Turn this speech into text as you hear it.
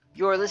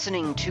You're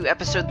listening to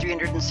episode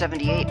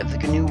 378 of the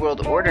GNU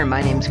World Order.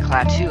 My name's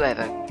Klaatu. I have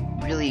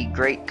a really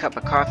great cup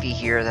of coffee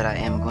here that I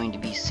am going to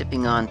be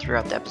sipping on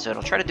throughout the episode.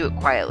 I'll try to do it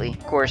quietly.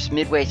 Of course,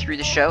 midway through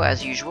the show,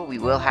 as usual, we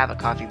will have a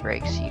coffee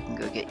break, so you can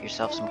go get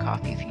yourself some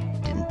coffee if you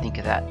didn't think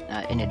of that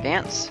in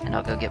advance, and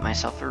I'll go get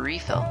myself a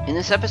refill. In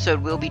this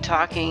episode, we'll be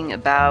talking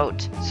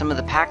about some of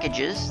the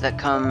packages that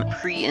come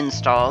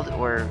pre-installed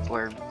or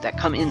that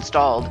come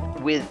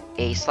installed with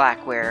a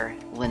Slackware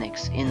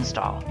Linux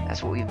install.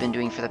 That's what we've been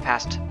doing for the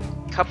past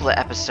couple of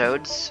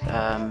episodes,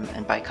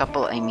 and by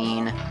couple I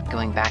mean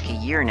going back a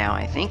year now,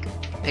 I think.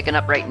 Picking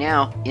up right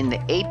now in the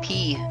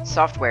AP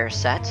software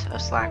set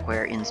of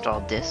Slackware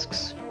installed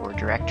disks, or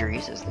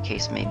directories as the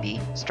case may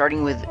be,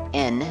 starting with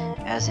N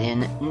as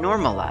in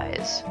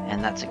normalize,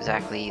 and that's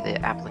exactly the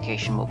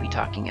application we'll be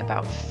talking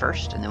about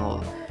first, and then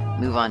we'll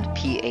move on to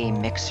PA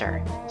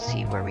Mixer,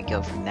 see where we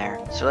go from there.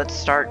 So let's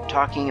start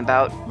talking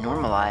about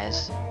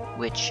normalize,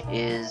 which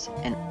is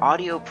an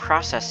audio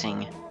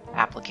processing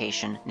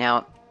application.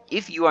 Now,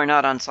 if you are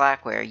not on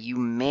Slackware, you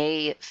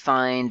may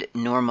find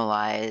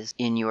normalize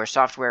in your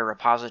software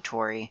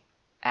repository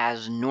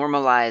as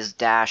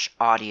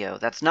normalize-audio.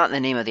 That's not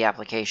the name of the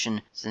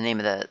application. It's the name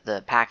of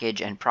the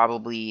package and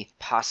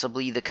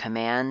possibly the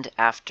command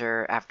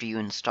after you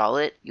install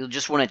it. You'll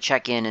just want to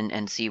check in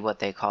and see what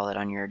they call it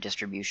on your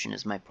distribution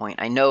is my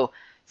point. I know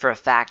for a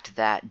fact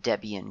that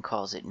Debian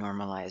calls it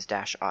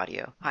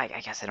normalize-audio.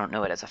 I guess I don't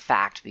know it as a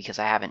fact because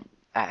I haven't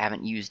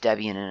used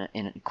Debian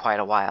in quite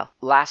a while.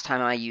 Last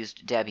time I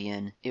used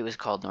Debian, it was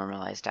called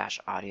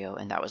normalize-audio,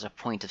 and that was a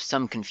point of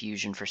some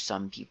confusion for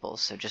some people,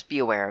 so just be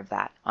aware of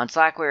that. On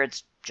Slackware,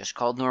 it's just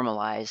called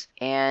normalize,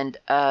 and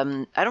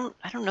I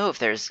don't know if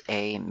there's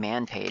a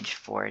man page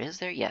for it. Is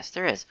there? Yes,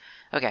 there is.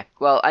 Okay,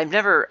 well, I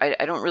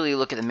don't really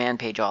look at the man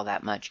page all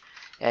that much.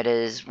 It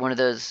is one of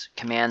those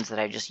commands that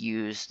I just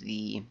use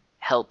the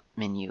help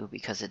menu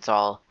because it's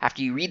all,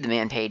 after you read the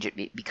man page,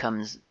 it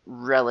becomes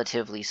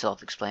relatively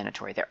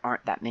self-explanatory. There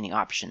aren't that many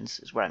options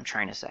is what I'm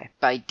trying to say.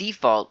 By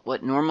default,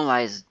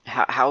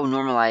 how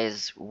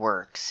normalize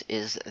works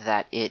is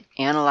that it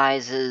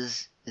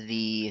analyzes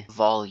the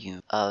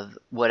volume of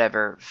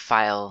whatever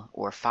file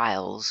or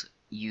files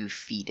you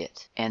feed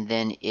it, and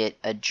then it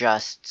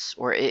adjusts,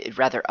 or it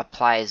rather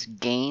applies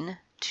gain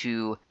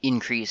to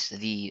increase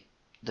the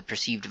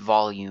perceived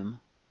volume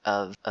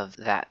of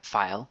that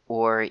file,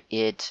 or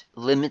it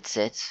limits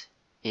it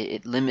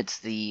limits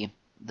the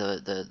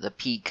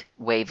peak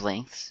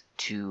wavelengths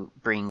to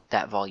bring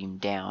that volume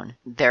down,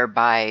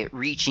 thereby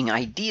reaching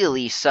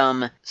ideally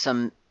some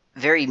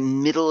very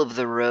middle of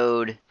the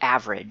road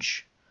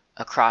average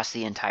across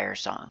the entire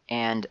song.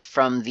 And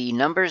from the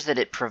numbers that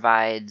it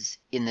provides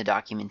in the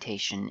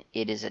documentation,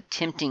 it is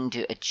attempting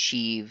to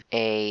achieve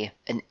an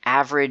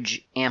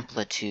average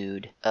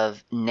amplitude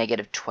of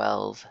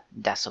 -12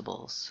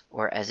 decibels,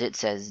 or as it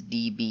says,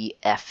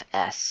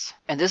 dBFS.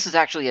 And this is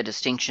actually a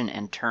distinction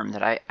and term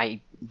that I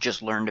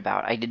just learned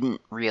about. I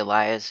didn't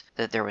realize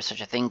that there was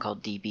such a thing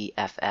called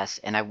dBFS,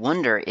 and I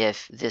wonder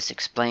if this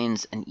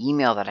explains an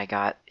email that I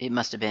got. It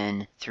must have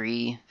been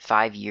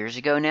 3-5 years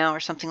ago now or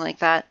something like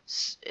that.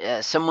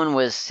 Someone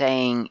was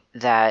saying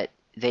that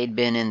they'd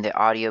been in the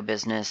audio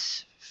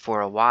business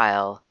for a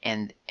while,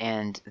 and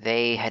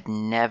they had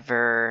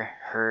never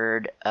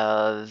heard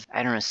of,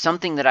 I don't know,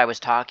 something that I was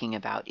talking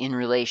about in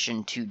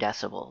relation to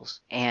decibels.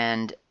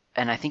 And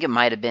I think it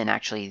might have been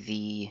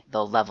actually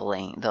the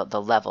leveling,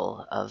 the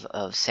level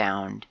of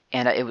sound.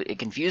 And it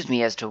confused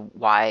me as to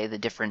why the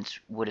difference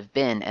would have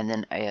been. And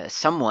then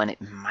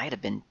it might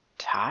have been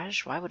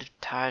Taj? Why would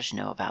Taj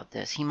know about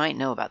this? He might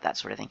know about that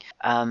sort of thing.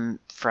 From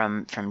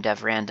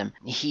DevRandom,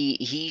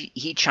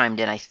 he chimed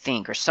in, I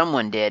think, or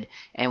someone did,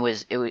 and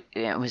was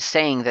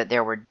saying that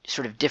there were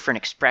sort of different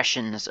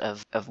expressions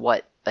of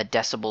what a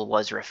decibel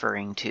was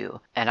referring to.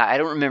 And I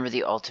don't remember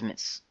the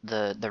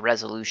the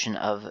resolution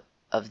of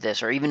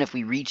this, or even if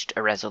we reached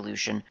a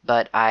resolution,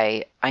 but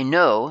I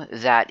know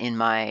that in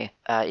my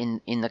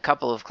in the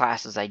couple of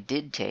classes I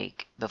did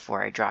take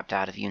before I dropped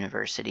out of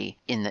university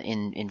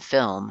in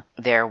film,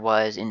 there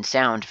was, in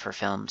sound for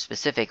film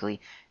specifically,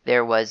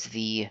 there was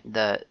the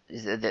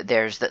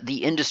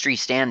industry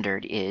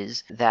standard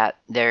is that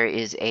there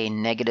is a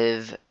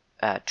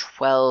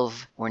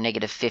 -12 or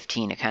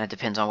 -15. It kind of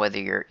depends on whether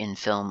you're in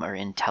film or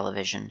in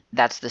television.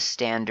 That's the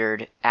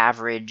standard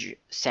average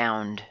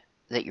sound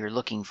that you're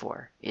looking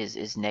for is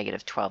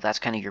 -12. That's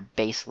kind of your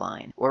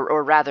baseline,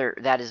 or rather,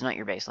 that is not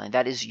your baseline.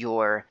 That is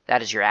your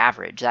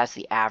average. That's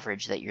the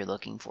average that you're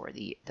looking for.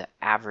 The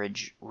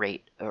average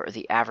rate, or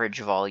the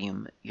average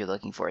volume you're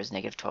looking for, is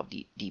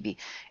 -12 dB,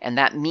 and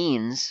that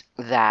means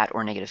that,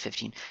 or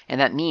 -15, and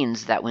that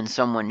means that when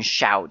someone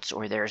shouts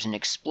or there's an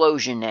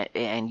explosion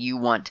and you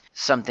want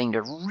something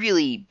to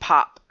really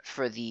pop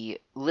for the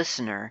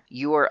listener,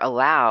 you are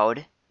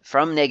allowed.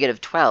 From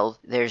 -12,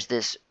 there's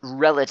this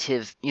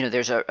relative,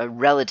 there's a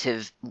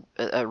relative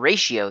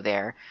ratio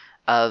there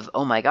of,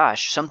 oh my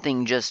gosh,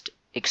 something just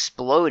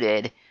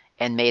exploded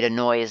and made a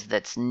noise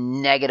that's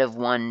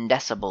 -1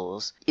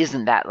 decibels.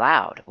 Isn't that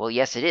loud? Well,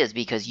 yes, it is,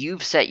 because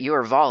you've set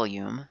your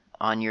volume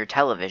on your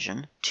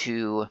television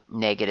to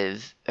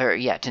negative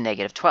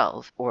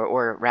 12,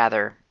 or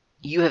rather,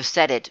 you have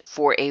set it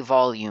for a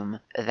volume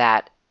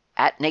that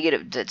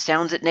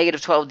sounds at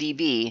negative 12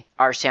 dB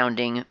are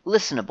sounding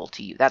listenable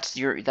to you. That's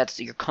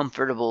your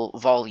comfortable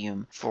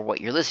volume for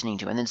what you're listening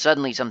to. And then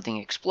suddenly something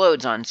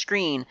explodes on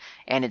screen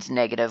and it's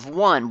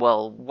 -1.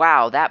 Well,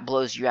 wow, that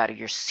blows you out of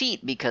your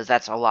seat because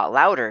that's a lot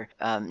louder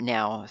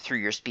now through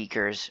your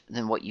speakers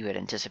than what you had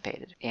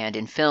anticipated. And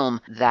in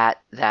film,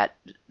 that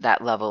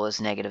level is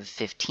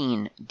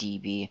 -15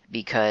 dB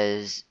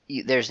because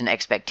there's an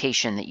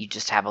expectation that you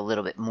just have a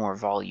little bit more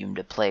volume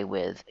to play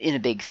with in a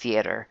big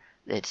theater.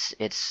 That's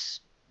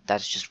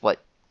just what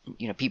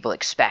people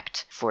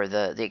expect for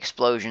the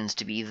explosions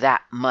to be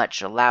that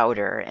much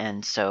louder,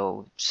 and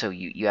so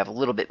you have a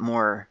little bit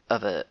more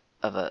of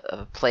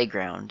a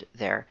playground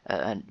there,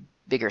 a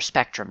bigger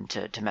spectrum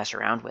to mess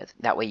around with.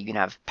 That way you can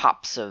have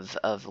pops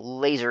of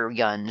laser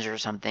guns or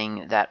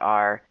something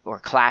or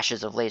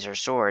clashes of laser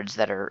swords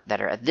that are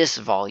at this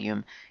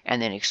volume,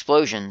 and then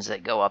explosions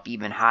that go up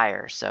even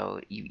higher. So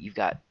you've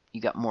got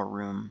more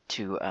room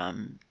to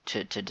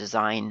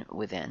design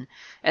within.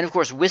 And of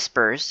course,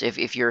 whispers,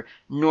 if your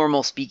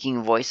normal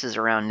speaking voice is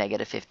around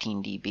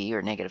 -15 dB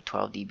or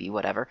 -12 dB,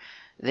 whatever,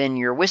 then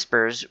your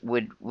whispers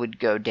would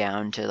go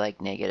down to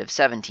like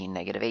 -17,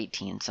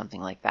 -18,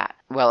 something like that.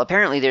 Well,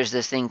 apparently there's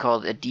this thing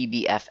called a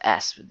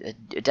dBFS,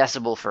 a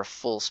decibel for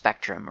full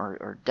spectrum,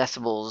 or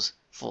decibels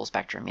full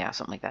spectrum, yeah,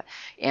 something like that.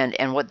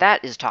 And what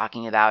that is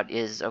talking about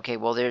is, okay,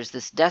 well, there's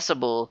this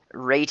decibel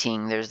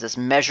rating, there's this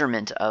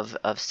measurement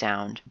of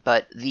sound,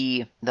 but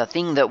the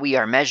thing that we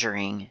are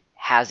measuring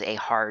has a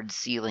hard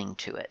ceiling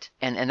to it,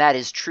 and that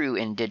is true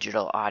in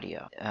digital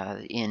audio.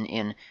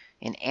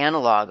 In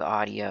analog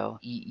audio,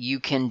 you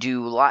can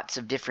do lots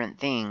of different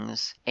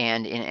things,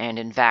 and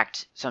in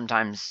fact,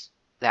 sometimes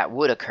that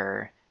would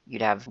occur.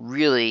 You'd have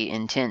really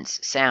intense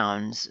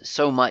sounds,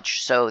 so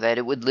much so that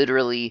it would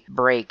literally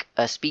break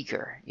a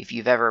speaker. If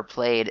you've ever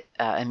played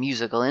a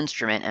musical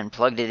instrument and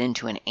plugged it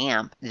into an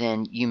amp,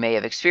 then you may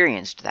have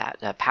experienced that.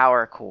 A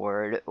power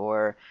cord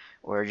or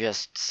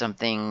just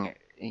something,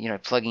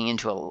 plugging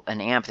into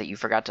an amp that you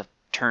forgot to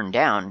turn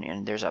down,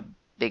 and there's a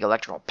big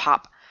electrical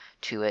pop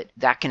to it,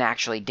 that can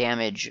actually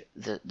damage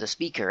the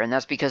speaker. And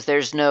that's because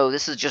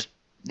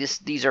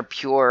these are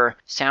pure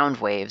sound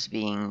waves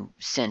being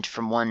sent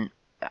from one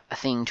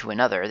thing to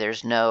another.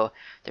 There's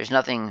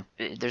nothing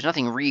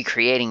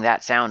recreating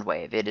that sound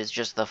wave. It is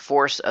just the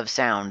force of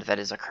sound that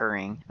is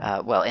occurring,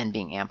 and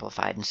being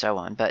amplified and so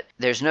on. But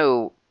there's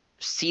no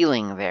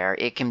ceiling there.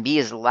 It can be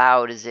as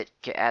loud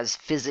as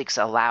physics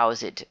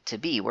allows it to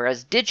be,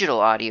 whereas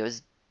digital audio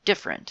is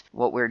different.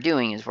 What we're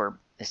doing is we're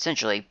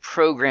essentially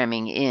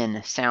programming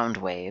in sound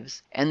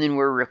waves, and then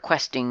we're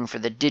requesting for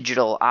the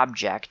digital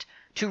object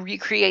to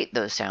recreate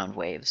those sound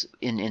waves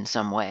in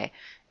some way.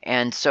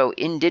 And so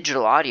in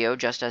digital audio,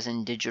 just as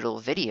in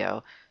digital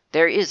video,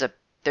 there's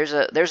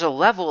a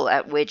level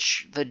at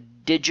which the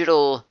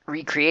digital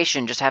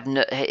recreation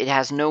it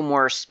has no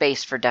more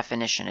space for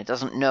definition. It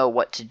doesn't know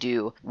what to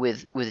do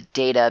with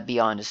data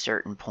beyond a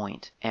certain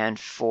point. And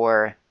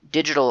for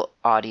digital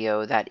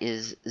audio, that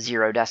is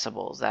 0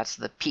 decibels. That's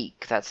the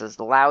peak. That's as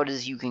loud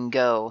as you can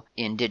go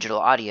in digital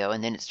audio,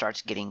 and then it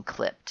starts getting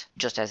clipped.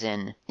 Just as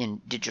in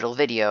digital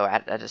video,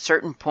 at a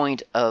certain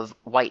point of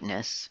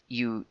whiteness,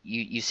 you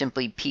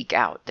simply peak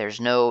out. There's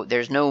no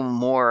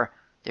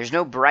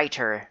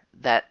brighter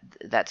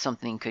that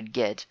something could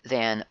get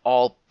than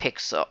all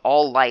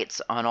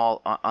lights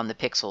on the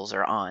pixels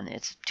are on.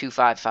 It's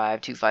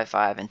 255,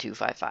 255, and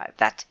 255.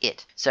 That's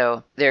it.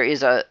 So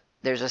there's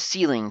a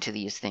ceiling to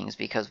these things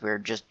because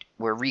we're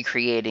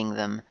recreating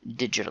them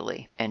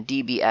digitally. And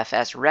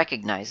dBFS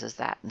recognizes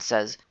that and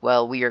says,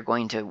 well, we are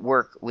going to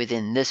work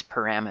within this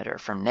parameter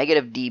from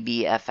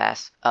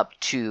 -dBFS up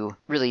to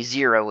really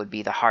 0 would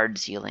be the hard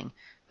ceiling.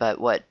 But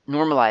what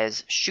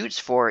Normalize shoots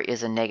for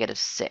is a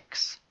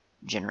 -6.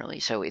 Generally.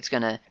 So it's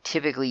going to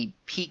typically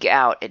peak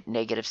out at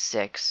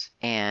 -6,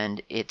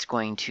 and it's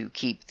going to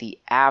keep the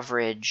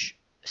average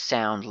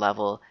sound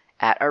level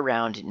at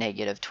around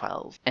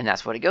 -12. And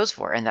that's what it goes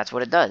for, and that's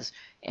what it does.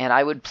 And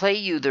I would play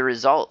you the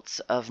results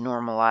of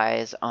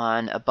Normalize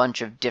on a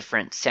bunch of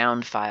different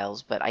sound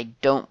files, but I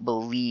don't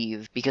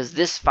believe, because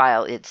this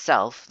file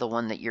itself, the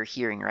one that you're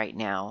hearing right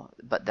now,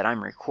 but that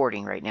I'm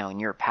recording right now in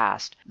your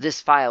past, this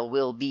file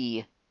will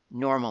be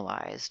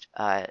normalized.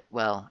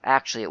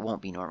 Actually it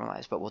won't be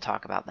normalized, but we'll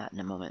talk about that in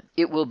a moment.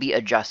 It will be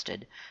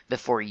adjusted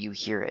before you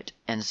hear it.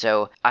 And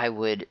so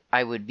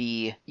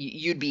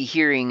you'd be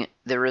hearing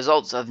the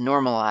results of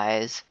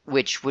Normalize,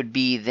 which would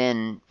be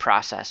then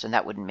processed, and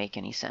that wouldn't make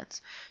any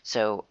sense.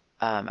 So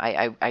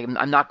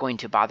I'm not going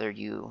to bother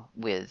you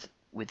with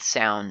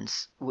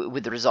sounds,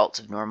 with the results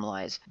of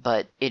Normalize,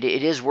 but it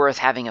is worth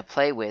having a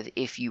play with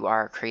if you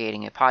are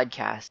creating a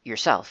podcast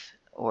yourself,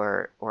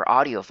 or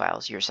audio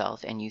files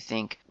yourself, and you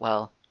think,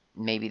 well,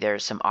 maybe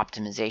there's some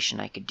optimization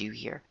I could do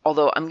here.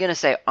 Although I'm going to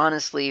say,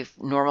 honestly,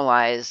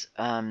 Normalize,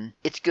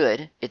 it's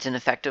good. It's an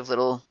effective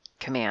little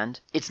command.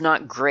 It's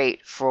not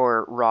great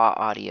for raw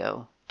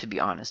audio, to be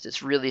honest.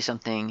 It's really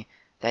something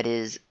that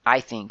is,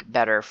 I think,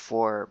 better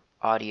for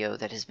audio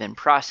that has been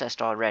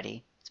processed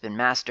already. It's been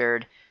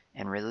mastered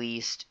and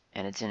released,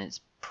 and it's in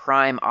its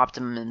prime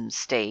optimum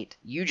state.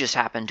 You just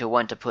happen to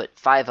want to put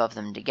 5 of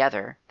them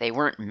together. They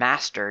weren't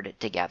mastered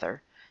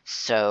together.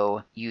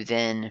 So you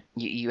then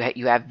you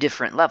have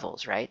different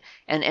levels, right?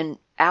 And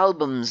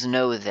albums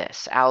know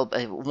this.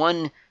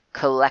 One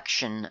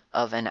collection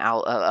of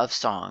of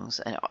songs,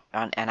 an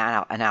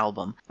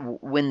album,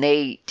 when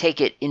they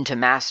take it into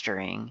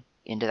mastering,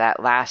 into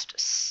that last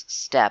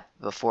step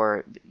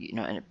before,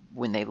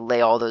 when they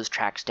lay all those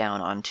tracks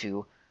down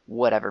onto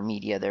whatever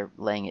media they're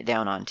laying it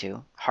down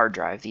onto, hard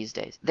drive these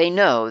days, they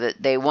know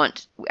that they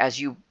want, as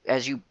you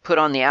put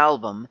on the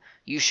album,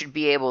 you should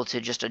be able to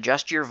just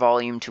adjust your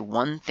volume to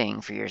one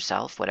thing for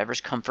yourself,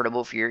 whatever's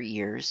comfortable for your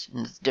ears,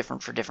 and it's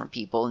different for different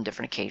people and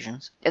different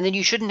occasions. And then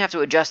you shouldn't have to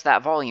adjust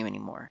that volume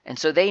anymore. And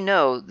so they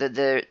know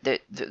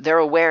that they're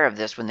aware of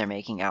this when they're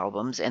making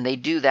albums, and they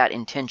do that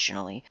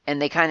intentionally.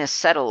 And they kind of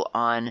settle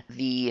on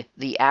the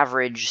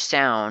average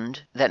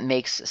sound that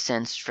makes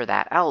sense for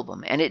that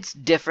album. And it's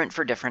different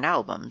for different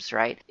albums,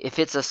 right? If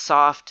it's a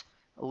soft,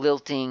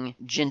 lilting,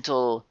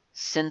 gentle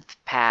synth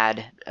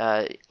pad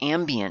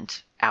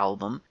ambient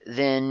album,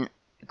 then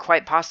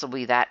quite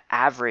possibly that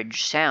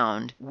average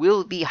sound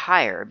will be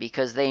higher,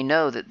 because they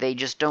know that they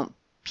just don't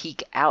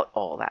peak out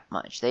all that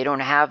much. They don't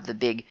have the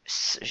big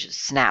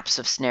snaps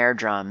of snare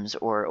drums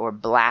or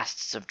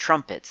blasts of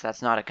trumpets.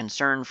 That's not a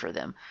concern for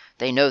them.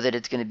 They know that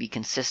it's going to be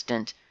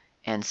consistent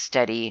and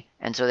steady,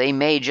 and so they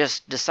may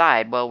just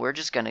decide, well,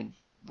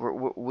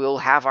 we'll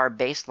have our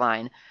bass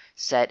line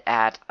set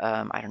at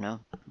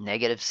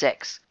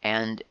 -6,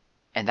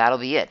 and that'll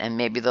be it. And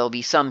maybe there'll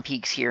be some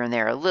peaks here and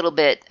there a little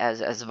bit,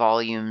 as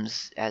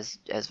volumes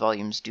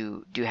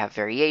do have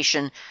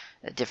variation.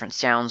 Different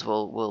sounds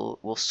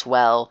will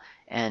swell,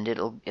 and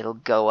it'll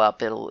go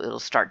up.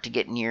 It'll start to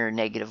get near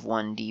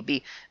 -1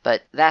 dB,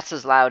 but that's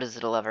as loud as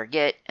it'll ever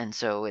get, and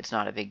so it's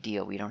not a big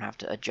deal. We don't have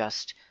to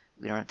adjust.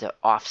 We don't have to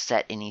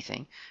offset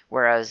anything.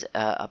 Whereas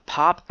a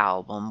pop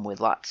album with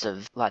lots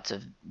of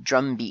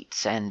drum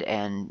beats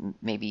and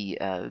maybe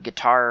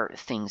guitar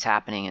things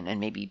happening, and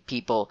maybe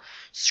people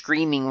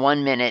screaming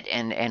 1 minute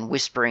and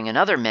whispering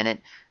another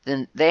minute,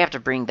 then they have to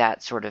bring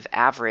that sort of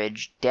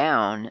average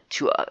down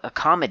to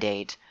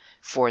accommodate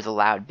for the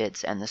loud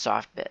bits and the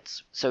soft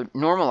bits. So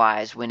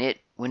Normalize, when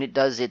it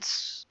does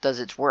its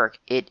work,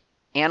 it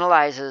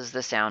analyzes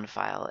the sound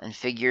file and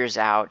figures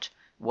out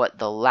what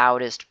the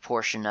loudest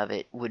portion of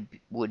it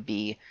would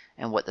be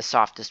and what the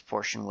softest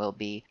portion will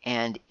be,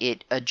 and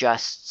it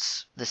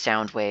adjusts the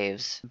sound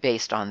waves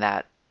based on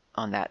that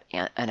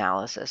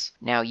analysis.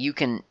 Now you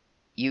can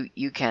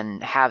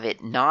have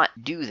it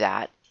not do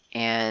that,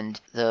 and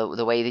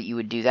the way that you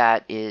would do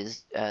that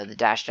is the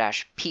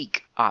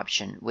 -peak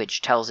option,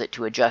 which tells it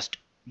to adjust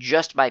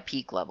just by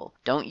peak level.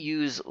 Don't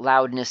use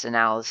loudness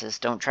analysis.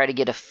 Don't try to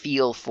get a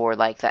feel for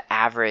like the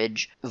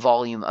average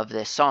volume of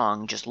this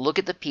song. Just look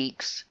at the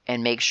peaks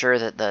and make sure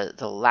that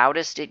the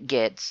loudest it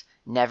gets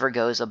never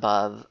goes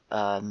above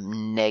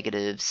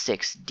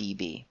 -6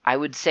 dB. I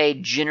would say,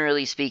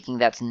 generally speaking,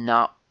 that's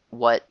not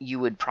what you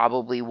would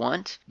probably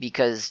want,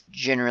 because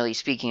generally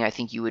speaking, I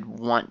think you would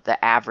want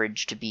the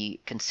average to be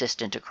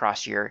consistent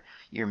across your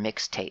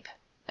mixtape,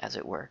 as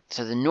it were.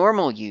 So the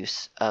normal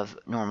use of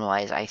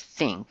Normalize, I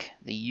think,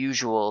 the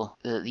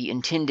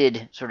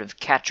intended sort of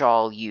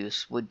catch-all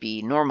use would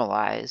be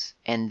Normalize,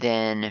 and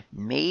then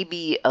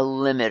maybe a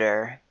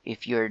limiter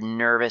if you're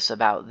nervous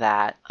about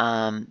that.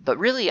 But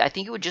really, I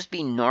think it would just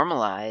be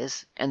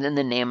Normalize, and then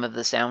the name of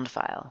the sound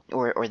file,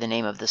 or the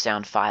name of the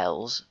sound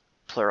files,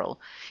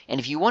 plural. And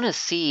if you want to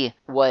see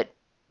what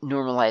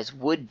Normalize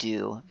would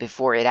do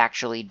before it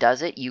actually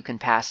does it, you can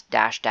pass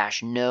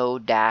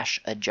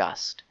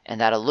 --no--adjust, and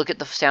that'll look at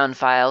the sound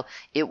file.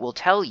 It will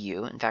tell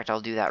you, in fact,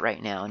 I'll do that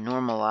right now,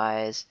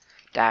 Normalize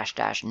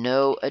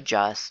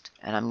 --no--adjust,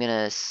 and I'm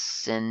gonna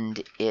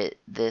send it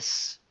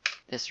this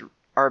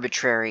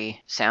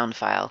arbitrary sound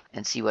file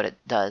and see what it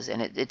does.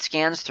 And it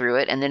scans through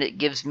it, and then it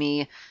gives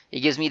me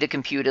the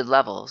computed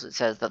levels. It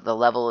says that the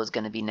level is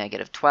going to be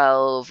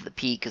 -12, the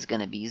peak is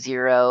going to be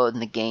 0,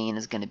 and the gain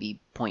is going to be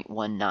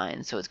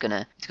 0.19. So it's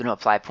going to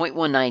apply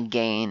 0.19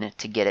 gain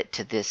to get it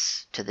to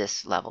this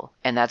level.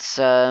 And that's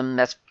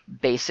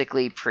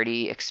basically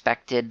pretty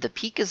expected. The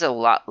peak is a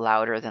lot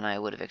louder than I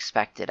would have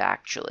expected,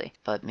 actually,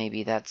 but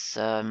maybe that's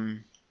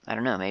I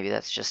don't know, maybe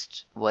that's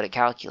just what it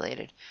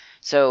calculated.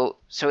 So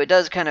it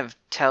does kind of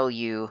tell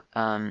you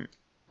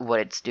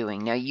what it's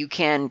doing. Now you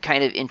can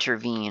kind of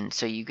intervene,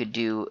 so you could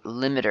do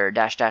limiter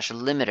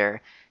 --limiter,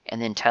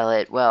 and then tell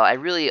it, well, I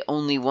really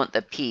only want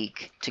the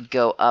peak to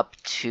go up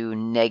to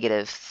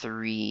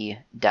 -3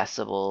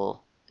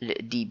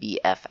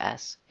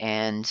 dBFS,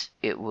 and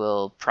it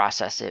will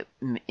process it,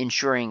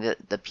 ensuring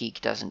that the peak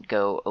doesn't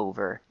go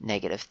over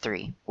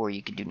 -3, or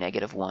you could do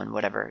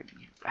 -1,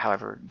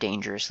 however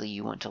dangerously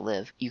you want to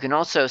live. You can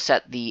also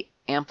set the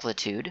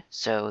amplitude.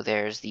 So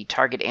there's the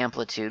target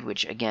amplitude,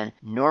 which again,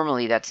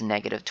 normally that's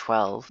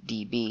 -12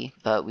 dB,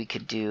 but we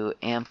could do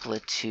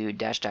amplitude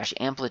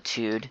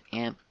 --amplitude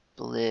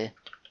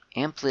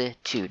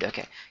Amplitude.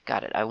 Okay,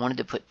 got it. I wanted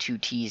to put 2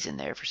 T's in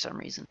there for some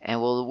reason.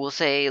 And we'll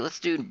say, let's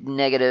do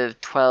negative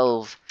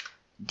 12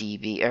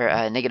 dB,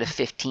 or negative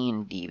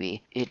 15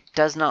 dB. It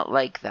does not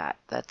like that.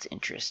 That's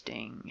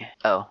interesting.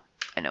 Oh,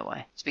 I know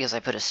why. It's because I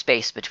put a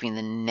space between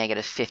the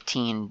negative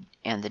 15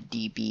 and the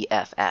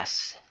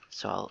dBFS.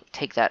 So I'll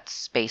take that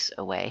space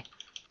away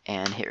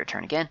and hit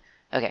return again.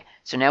 Okay,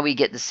 so now we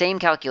get the same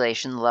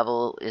calculation. The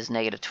level is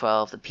negative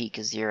 12, the peak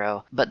is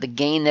 0, but the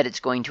gain that it's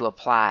going to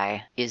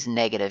apply is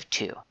negative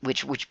 2,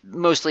 which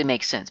mostly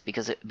makes sense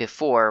because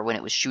before, when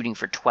it was shooting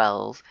for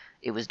 12,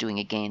 it was doing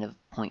a gain of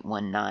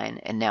 0.19,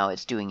 and now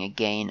it's doing a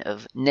gain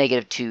of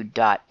negative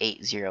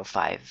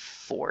 2.8054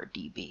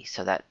 dB.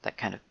 So that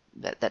kind of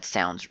that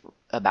sounds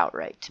about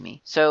right to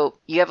me. So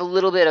you have a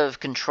little bit of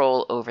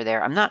control over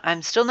there.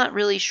 I'm still not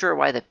really sure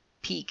why the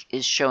peak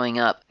is showing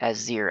up as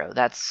 0.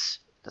 That's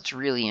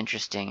really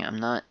interesting. I'm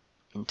not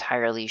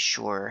entirely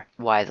sure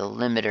why the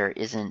limiter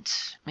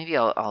isn't. Maybe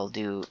I'll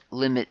do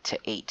limit to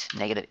 8,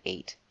 negative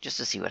 8, just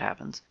to see what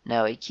happens.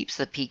 No, it keeps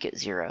the peak at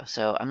 0.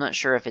 So I'm not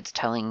sure if it's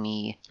telling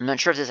me. I'm not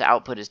sure if this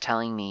output is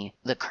telling me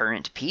the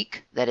current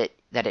peak that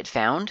it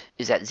found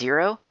is at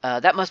 0.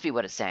 That must be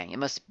what it's saying. It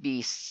must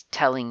be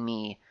telling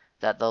me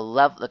that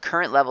the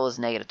current level is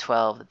negative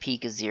 12, the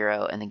peak is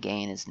 0, and the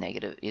gain is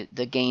negative.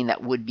 The gain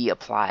that would be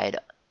applied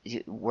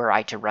were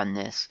I to run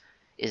this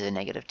is a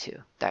negative 2.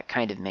 That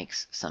kind of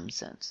makes some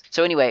sense.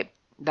 So anyway,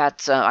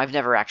 that's I've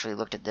never actually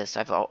looked at this.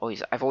 I've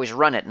always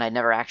run it, and I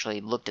never actually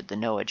looked at the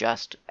no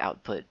adjust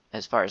output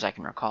as far as I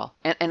can recall.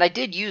 And I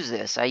did use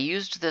this. I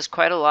used this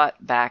quite a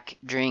lot back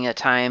during a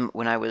time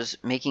when I was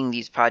making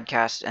these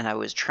podcasts, and I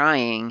was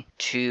trying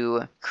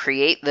to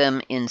create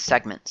them in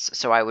segments.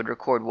 So I would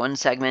record one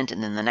segment,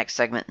 and then the next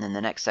segment, and then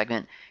the next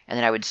segment, and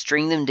then I would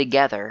string them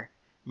together.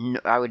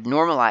 I would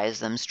normalize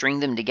them, string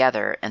them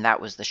together, and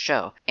that was the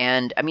show.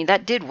 And I mean,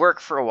 that did work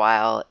for a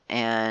while,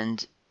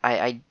 and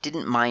I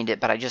didn't mind it,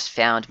 but I just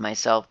found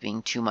myself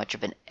being too much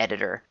of an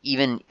editor.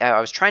 Even I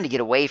was trying to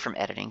get away from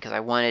editing because I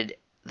wanted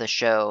the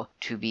show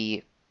to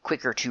be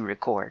quicker to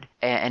record.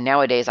 And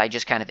nowadays, I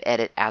just kind of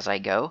edit as I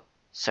go.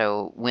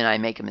 So when I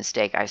make a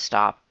mistake, I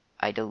stop,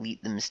 I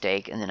delete the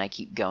mistake, and then I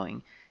keep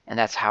going. And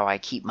that's how I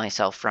keep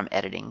myself from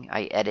editing.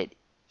 I edit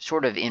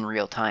sort of in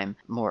real time,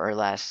 more or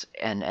less,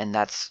 and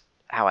that's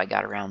how I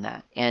got around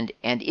that. And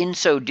in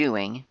so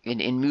doing,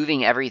 in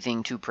moving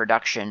everything to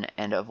production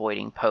and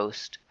avoiding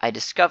post, I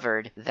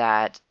discovered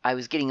that I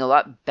was getting a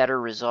lot better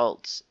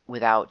results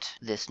without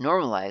this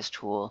normalize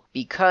tool,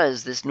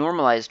 because this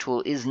normalize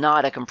tool is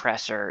not a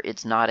compressor,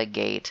 it's not a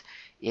gate,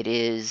 it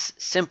is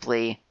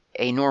simply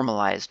a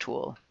normalize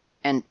tool.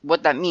 And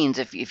what that means,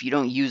 if you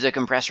don't use a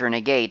compressor and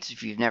a gate,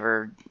 if you've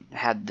never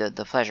had the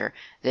pleasure,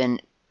 then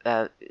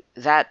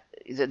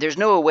there's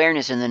no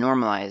awareness in this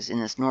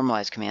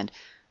normalize command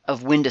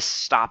of when to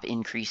stop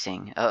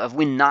increasing, of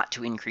when not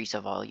to increase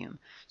a volume.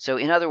 So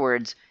in other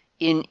words,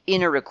 in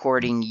a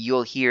recording,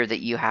 you'll hear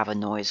that you have a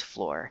noise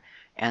floor,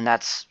 and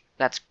that's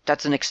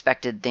an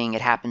expected thing.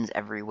 It happens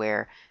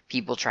everywhere.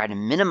 People try to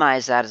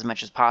minimize that as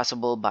much as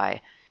possible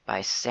by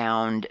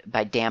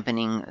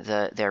dampening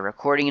their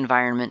recording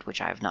environment,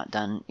 which I have not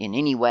done in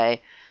any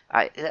way.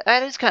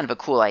 That is kind of a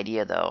cool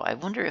idea, though. I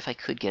wonder if I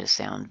could get a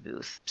sound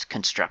booth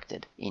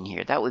constructed in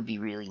here. That would be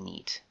really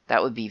neat.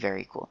 That would be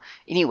very cool.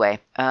 Anyway,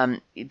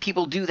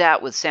 people do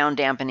that with sound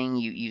dampening.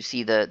 You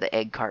see the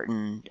egg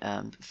carton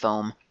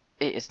foam.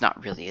 It's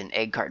not really an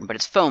egg carton, but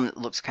it's foam that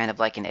looks kind of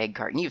like an egg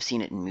carton. You've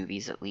seen it in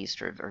movies, at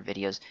least, or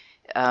videos.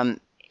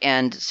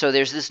 And so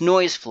there's this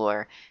noise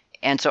floor.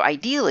 And so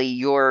ideally,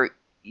 your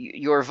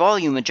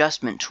volume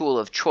adjustment tool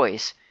of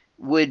choice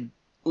would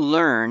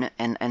learn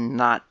and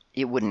not.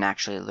 It wouldn't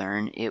actually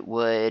learn.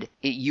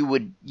 You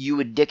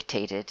would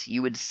dictate it.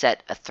 You would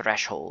set a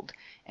threshold,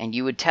 and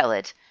you would tell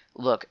it,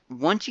 look,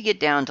 once you get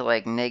down to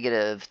like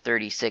negative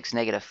 36,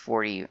 negative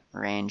 40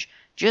 range,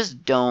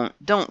 just don't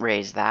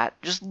raise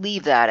that. Just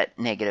leave that at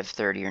negative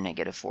 30 or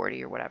negative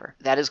 40 or whatever.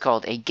 That is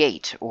called a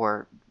gate,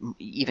 or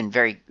even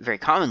very, very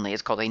commonly,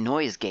 it's called a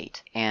noise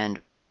gate.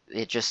 And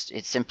it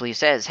simply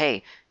says,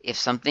 hey, if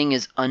something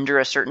is under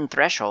a certain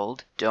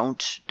threshold, don't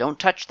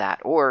touch that.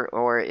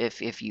 Or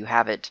if you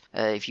have it,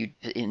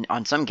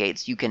 on some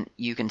gates, you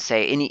can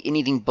say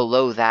anything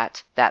below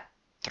that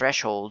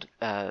threshold,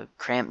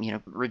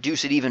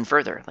 reduce it even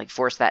further, like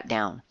force that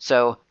down.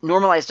 So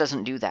normalize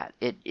doesn't do that.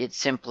 It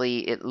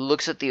simply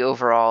looks at the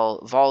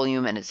overall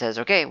volume and it says,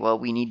 okay, well,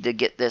 we need to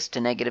get this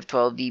to negative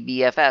 12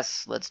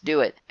 dBFS. Let's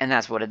do it. And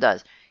that's what it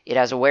does. It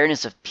has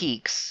awareness of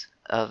peaks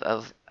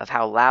of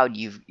how loud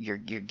you're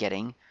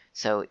getting.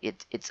 So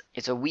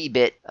it's a wee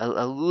bit,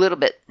 a little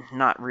bit,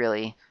 not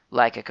really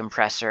like a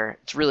compressor.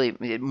 It's really,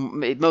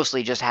 it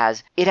mostly just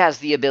has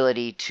the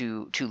ability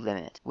to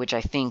limit, which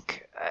I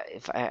think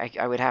if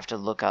I would have to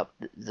look up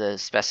the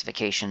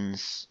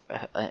specifications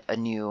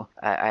anew.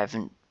 I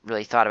haven't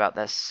really thought about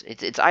this.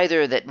 It's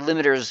either that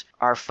limiters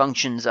are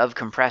functions of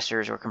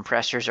compressors or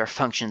compressors are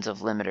functions of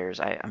limiters.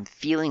 I'm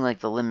feeling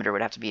like the limiter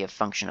would have to be a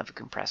function of a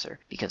compressor,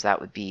 because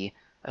that would be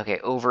Okay,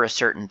 over a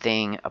certain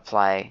thing,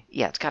 apply.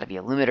 Yeah, it's got to be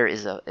a limiter.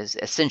 Is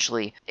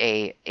essentially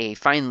a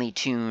finely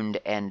tuned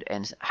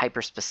and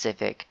hyper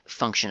specific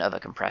function of a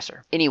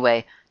compressor.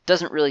 Anyway,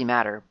 doesn't really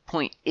matter.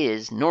 Point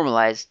is,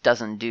 normalize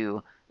doesn't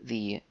do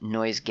the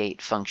noise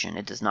gate function.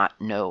 It does not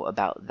know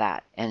about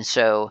that. And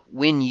so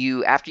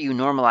after you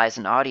normalize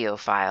an audio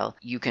file,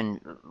 you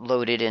can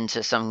load it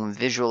into some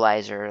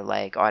visualizer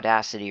like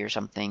Audacity or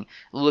something,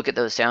 look at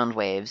those sound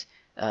waves,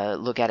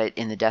 look at it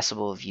in the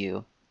decibel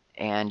view,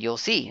 and you'll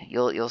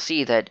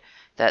see that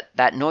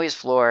noise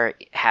floor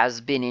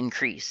has been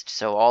increased.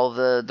 So all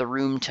the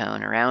room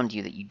tone around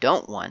you that you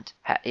don't want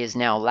is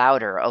now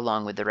louder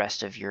along with the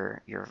rest of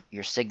your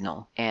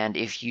signal. And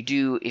if you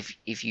do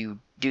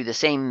the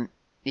same,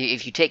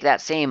 if you take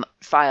that same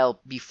file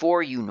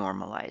before you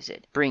normalize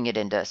it, bring it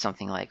into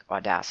something like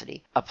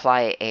Audacity,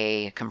 apply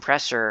a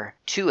compressor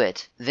to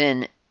it,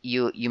 then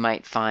you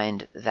might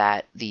find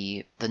that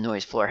the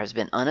noise floor has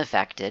been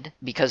unaffected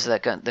because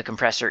the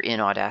compressor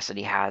in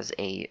Audacity has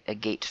a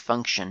gate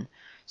function.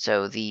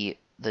 So the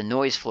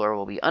noise floor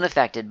will be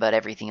unaffected, but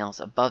everything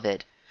else above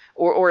it,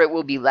 or it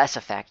will be less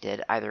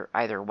affected.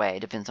 Either way,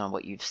 depends on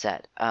what you've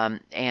set.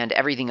 And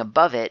everything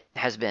above it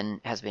has been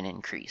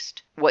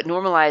increased. What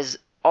normalize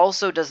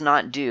also does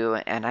not do,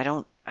 and I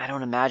don't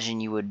imagine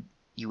you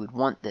would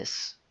want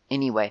this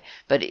anyway,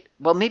 but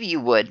maybe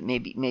you would.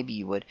 Maybe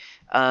you would.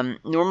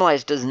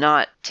 Normalize does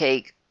not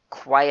take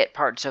quiet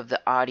parts of the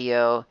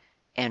audio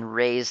and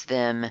raise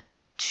them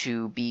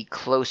to be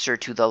closer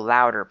to the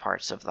louder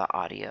parts of the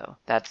audio.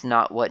 That's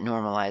not what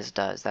normalize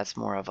does. That's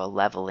more of a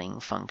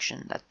leveling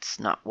function. That's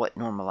not what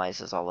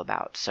normalize is all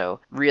about. So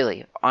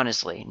really,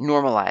 honestly,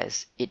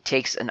 normalize. It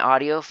takes an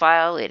audio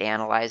file, it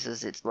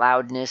analyzes its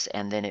loudness,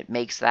 and then it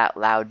makes that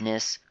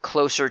loudness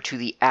closer to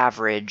the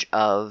average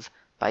of,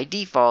 by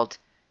default,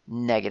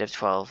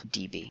 -12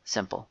 dB.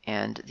 Simple.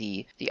 And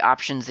the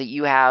options that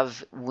you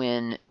have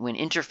when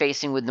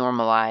interfacing with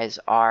normalize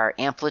are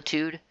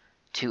amplitude,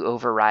 to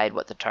override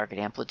what the target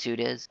amplitude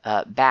is.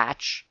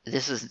 Batch,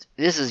 this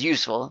is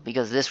useful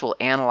because this will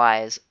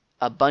analyze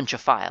a bunch of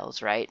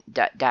files, right?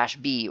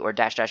 -B or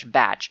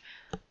 -batch.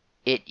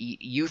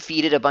 You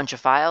feed it a bunch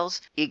of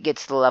files, it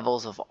gets the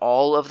levels of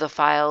all of the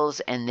files,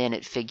 and then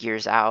it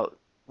figures out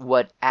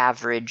what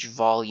average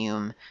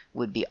volume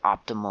would be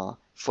optimal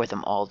for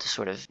them all to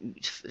sort of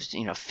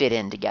fit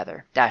in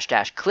together.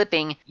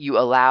 --clipping, you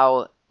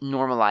allow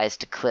normalize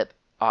to clip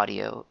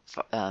audio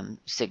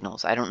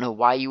signals. I don't know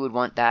why you would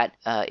want that.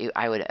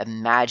 I would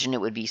imagine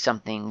it would be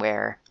something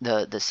where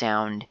the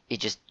sound, it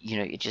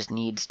just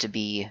needs to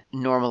be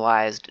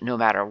normalized no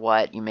matter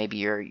what. Maybe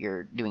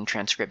you're doing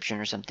transcription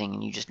or something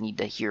and you just need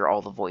to hear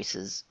all the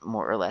voices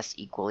more or less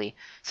equally.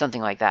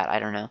 Something like that. I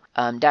don't know.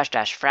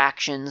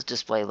 --fractions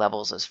display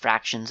levels as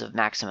fractions of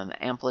maximum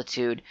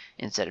amplitude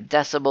instead of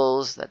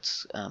decibels.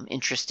 That's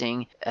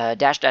interesting.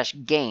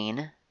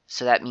 --gain.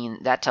 So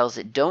that tells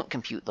it don't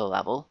compute the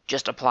level,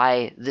 just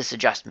apply this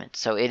adjustment.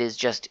 So it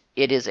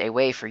is a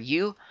way for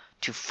you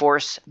to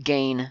force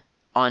gain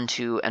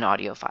onto an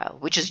audio file,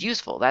 which is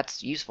useful.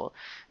 That's useful.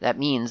 That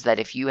means that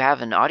if you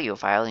have an audio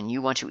file and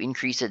you want to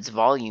increase its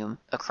volume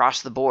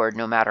across the board,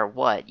 no matter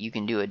what, you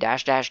can do a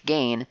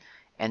 --gain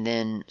and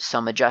then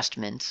some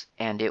adjustments,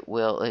 and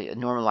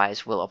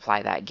normalize will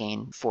apply that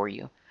gain for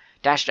you.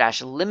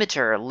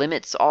 --limiter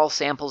limits all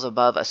samples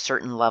above a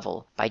certain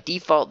level. By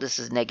default, this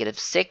is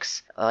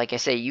 -6. Like I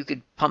say, you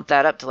could pump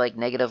that up to like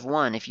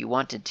 -1 if you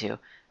wanted to.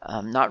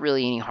 Not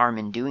really any harm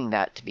in doing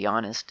that, to be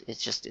honest.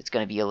 It's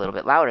going to be a little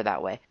bit louder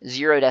that way.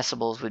 0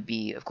 decibels would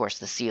be, of course,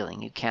 the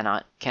ceiling. You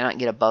cannot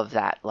get above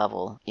that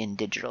level in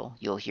digital.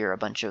 You'll hear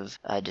a bunch of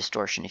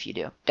distortion if you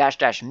do.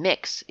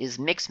 --mix is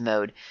mix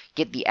mode.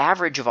 Get the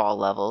average of all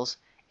levels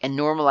and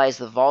normalize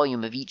the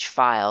volume of each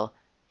file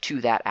to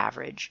that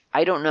average.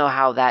 I don't know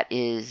how that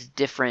is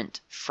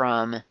different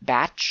from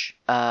batch,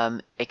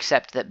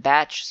 except that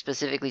batch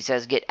specifically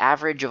says get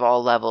average of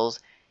all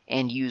levels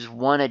and use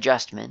one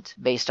adjustment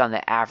based on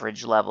the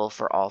average level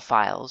for all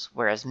files,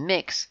 whereas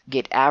mix,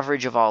 get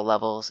average of all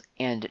levels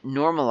and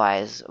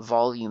normalize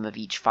volume of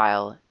each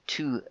file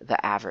to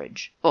the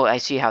average. Oh, I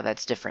see how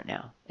that's different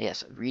now.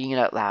 Yes, reading it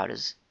out loud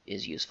is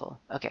useful.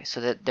 Okay,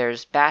 so that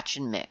there's batch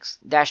and mix.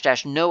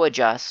 --no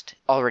adjust,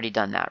 already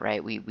done that,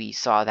 right? We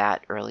saw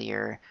that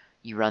earlier.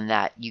 You run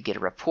that, you get a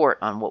report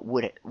on what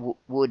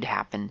would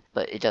happen,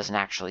 but it doesn't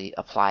actually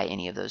apply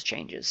any of those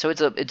changes. So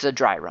it's a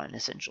dry run,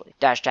 essentially.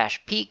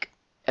 --peak,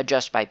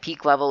 adjust by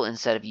peak level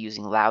instead of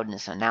using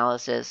loudness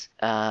analysis.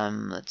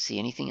 Let's see,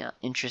 anything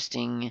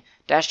interesting?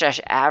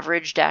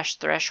 --average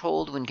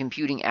threshold, when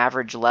computing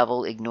average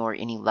level, ignore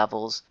any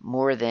levels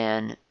more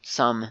than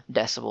some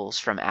decibels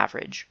from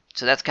average.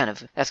 So that's kind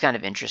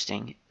of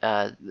interesting.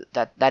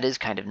 That is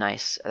kind of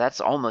nice. That's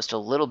almost a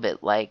little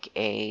bit like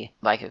a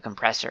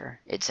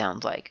compressor, it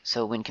sounds like.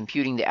 So when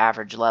computing the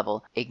average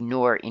level,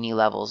 ignore any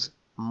levels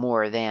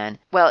more than,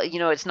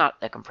 it's not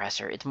a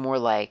compressor. It's more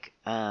like,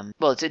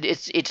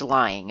 it's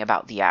lying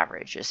about the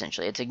average,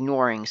 essentially. It's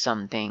ignoring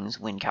some things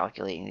when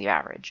calculating the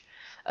average.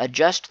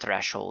 Adjust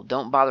threshold.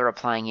 Don't bother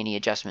applying any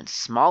adjustments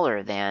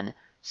smaller than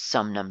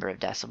some number of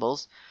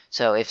decibels.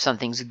 So if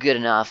something's good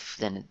enough,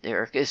 then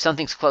or if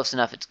something's close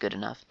enough, it's good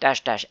enough.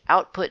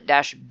 Output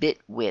bit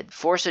width.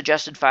 Force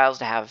adjusted files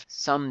to have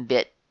some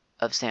bit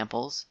of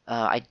samples.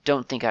 I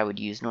don't think I would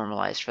use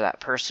normalized for that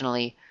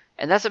personally.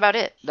 And that's about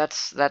it.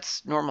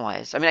 That's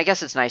normalized. I mean, I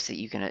guess it's nice that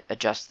you can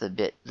adjust the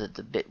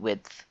bit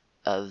width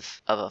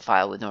of a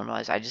file with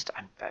normalized.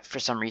 For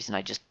some reason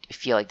I just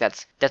feel like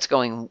that's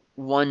going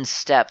one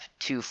step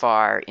too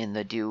far in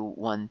the do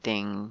one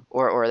thing,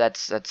 or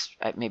that's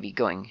maybe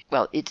going,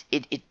 well, it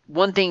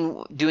one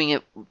thing doing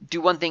it, do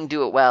one thing,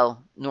 do it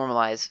well,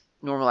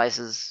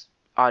 normalizes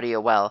audio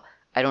well.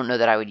 I don't know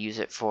that I would use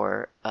it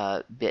for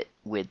bit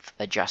width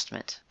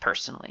adjustment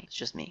personally. It's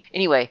just me.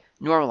 Anyway,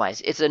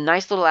 normalize. It's a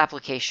nice little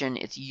application.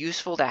 It's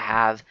useful to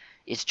have.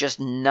 It's just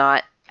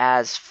not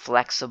as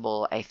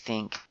flexible, I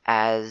think,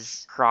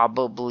 as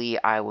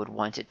probably I would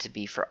want it to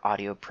be for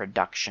audio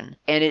production.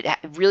 And it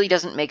really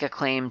doesn't make a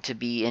claim to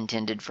be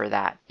intended for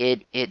that.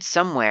 It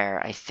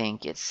somewhere, I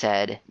think it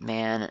said,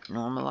 man,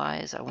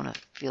 normalize. I want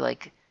to feel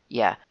like,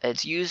 yeah,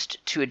 it's used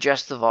to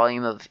adjust the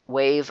volume of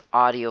wave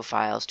audio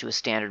files to a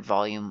standard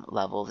volume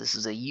level. This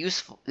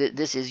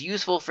is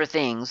useful for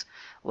things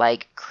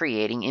like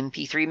creating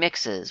MP3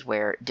 mixes,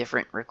 where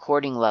different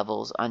recording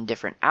levels on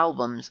different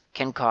albums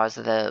can cause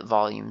the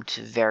volume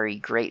to vary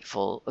greatly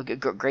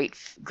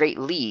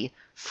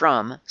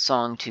from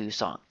song to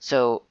song.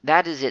 So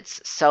that is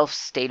its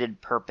self-stated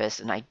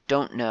purpose, and I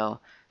don't know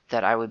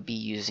that I would be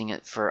using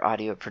it for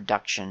audio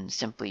production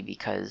simply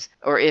because,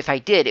 or if I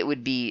did,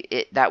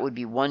 that would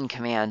be one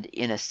command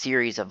in a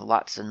series of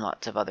lots and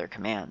lots of other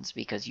commands,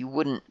 because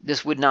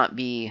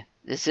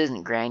this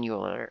isn't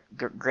granular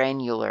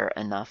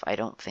enough, I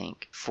don't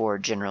think, for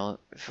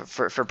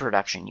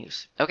production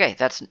use. Okay,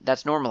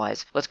 that's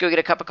normalized. Let's go get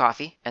a cup of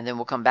coffee, and then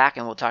we'll come back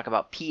and we'll talk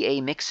about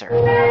PA Mixer.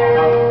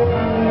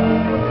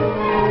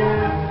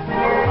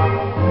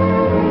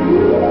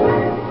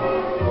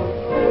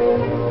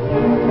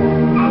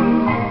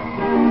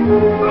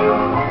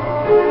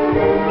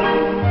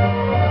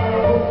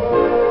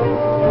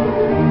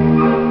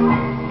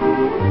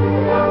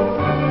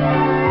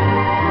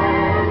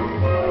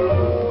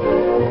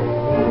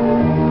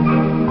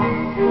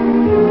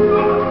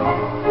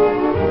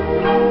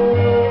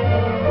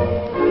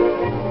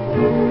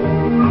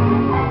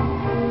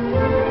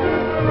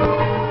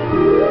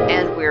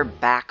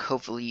 Back.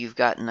 Hopefully you've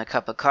gotten a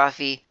cup of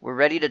coffee. We're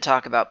ready to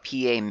talk about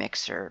PA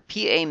Mixer.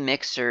 PA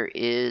Mixer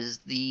is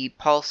the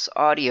Pulse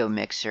Audio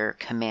Mixer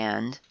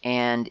command,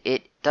 and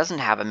it doesn't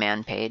have a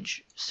man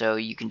page, so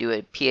you can do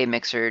a PA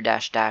Mixer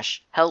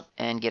 -- help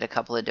and get a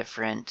couple of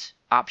different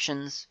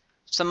options.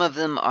 Some of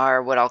them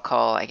are what I'll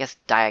call, I guess,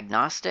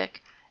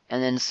 diagnostic,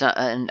 and then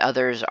and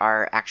others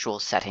are actual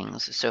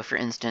settings. So for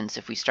instance,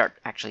 if we start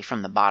actually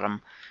from the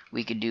bottom,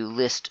 we could do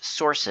list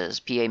sources,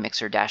 PA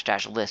Mixer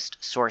 -- list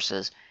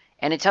sources.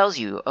 And it tells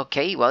you,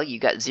 okay, well, you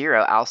got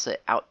 0 ALSA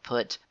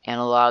output,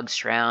 analog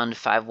surround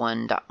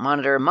 5.1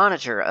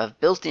 monitor of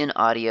built-in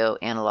audio,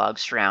 analog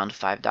surround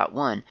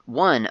 5.1.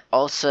 1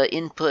 ALSA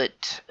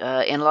input,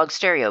 analog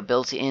stereo,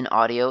 built-in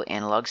audio,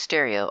 analog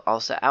stereo.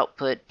 ALSA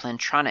output,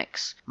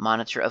 Plantronics,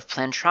 monitor of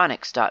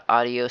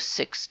Plantronics.audio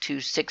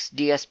 626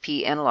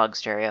 DSP analog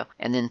stereo.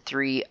 And then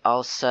 3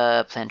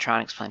 ALSA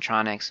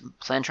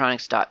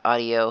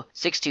Plantronics.audio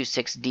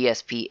 626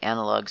 DSP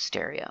analog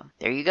stereo.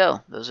 There you go.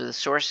 Those are the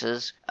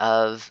sources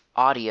of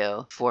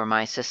audio for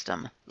my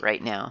system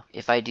right now.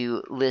 If I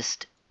do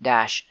list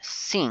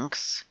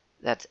 -syncs,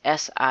 that's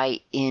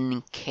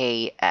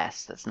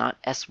SINKS. That's not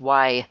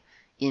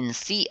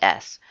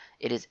SYNCS.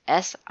 It is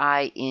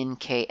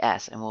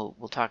SINKS, and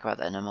we'll talk about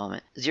that in a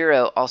moment.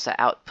 0 ALSA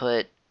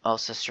output,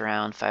 ALSA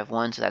surround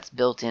 5.1, so that's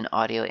built-in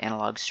audio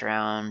analog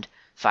surround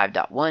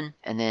 5.1,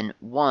 and then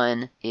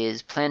 1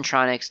 is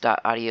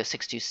Plantronics.audio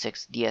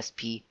 626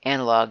 DSP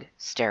analog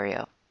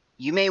stereo.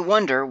 You may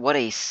wonder what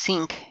a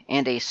sink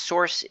and a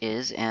source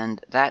is,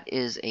 and that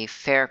is a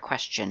fair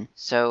question.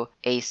 So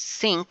a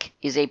sink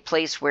is a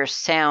place where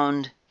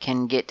sound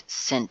can get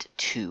sent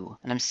to.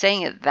 And I'm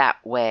saying it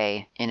that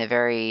way in a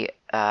very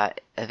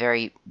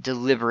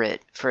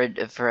deliberate,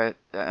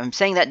 I'm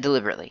saying that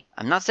deliberately.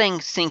 I'm not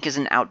saying sink is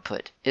an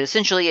output. It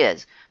essentially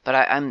is. But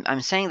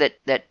I'm saying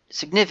that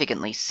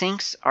significantly,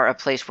 sinks are a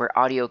place where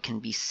audio can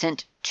be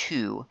sent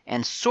to,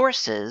 and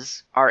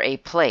sources are a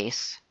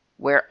place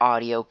where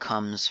audio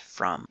comes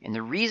from. And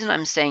the reason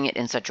I'm saying it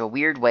in such a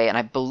weird way, and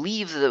I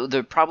believe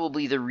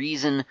probably the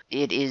reason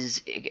it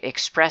is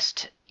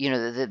expressed,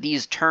 that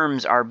these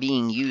terms are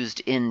being used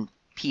in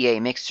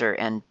PA Mixer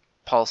and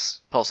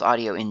Pulse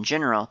Audio in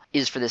general,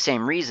 is for the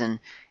same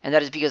reason, and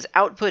that is because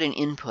output and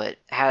input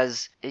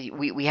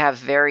we have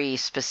very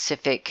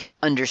specific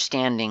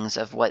understandings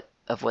of what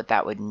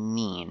that would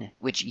mean,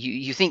 which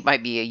you think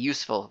might be a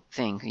useful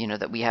thing,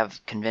 that we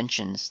have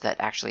conventions that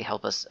actually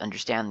help us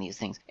understand these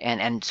things.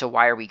 And so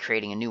why are we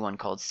creating a new one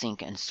called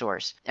sink and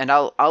source? And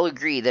I'll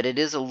agree that it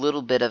is a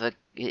little bit of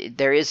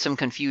there is some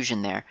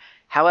confusion there.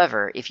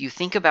 However, if you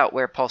think about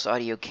where Pulse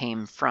Audio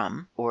came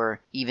from,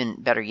 or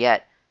even better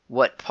yet,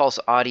 what Pulse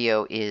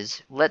Audio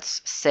is,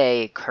 let's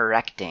say,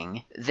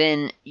 correcting,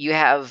 then you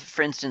have,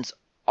 for instance,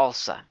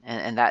 ALSA,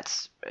 and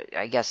that's,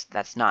 I guess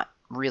that's not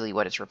really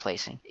what it's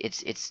replacing.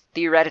 It's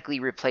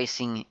theoretically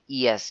replacing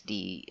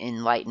ESD,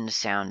 Enlightened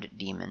Sound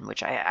Daemon,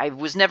 which I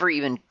was never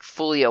even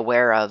fully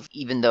aware of,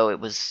 even though it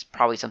was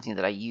probably something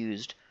that I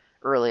used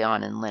early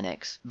on in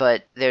Linux.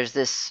 But there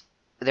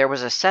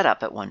was a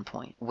setup at one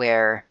point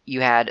where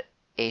you had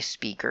a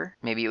speaker.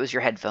 Maybe it was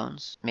your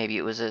headphones. Maybe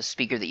it was a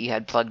speaker that you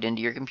had plugged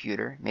into your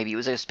computer. Maybe it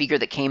was a speaker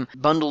that came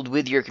bundled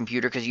with your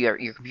computer because your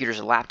computers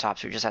are laptops,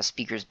 so it just has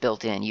speakers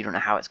built in. You don't know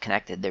how it's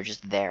connected. They're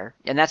just there.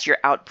 And that's your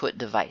output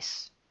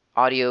device.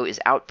 Audio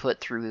is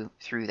output through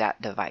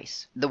that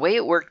device. The way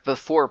it worked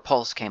before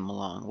Pulse came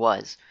along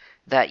was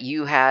that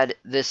you had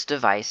this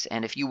device,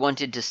 and if you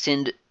wanted to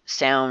send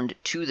sound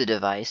to the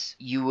device,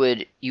 you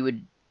would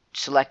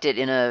select it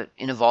in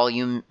a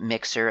volume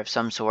mixer of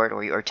some sort,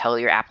 or tell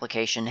your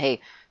application, hey,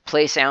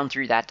 play sound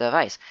through that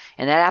device.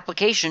 And that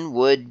application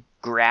would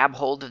grab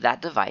hold of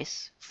that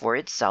device for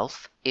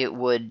itself. It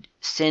would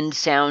send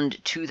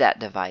sound to that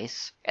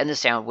device, and the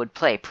sound would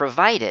play,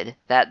 provided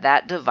that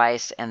that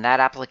device and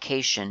that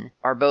application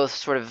are both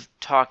sort of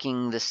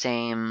talking the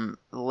same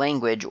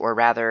language, or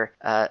rather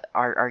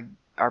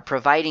are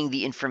providing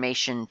the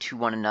information to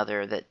one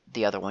another that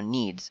the other one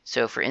needs.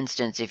 So for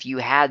instance, if you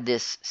had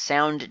this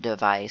sound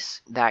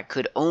device that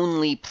could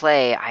only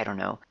play, I don't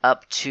know,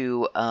 up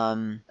to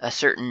a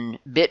certain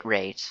bit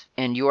rate,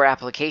 and your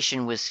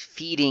application was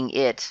feeding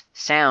it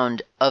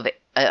sound of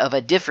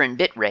a different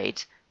bit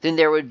rate, then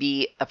there would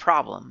be a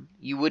problem.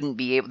 You wouldn't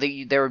be able,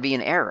 there would be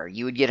an error.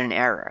 You would get an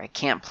error. I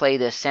can't play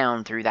this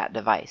sound through that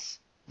device.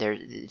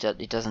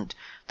 It doesn't,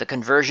 the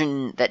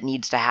conversion that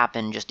needs to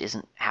happen just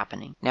isn't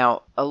happening.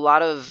 Now,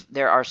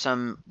 there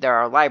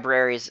are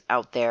libraries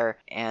out there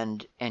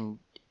and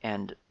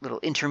little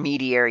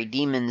intermediary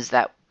daemons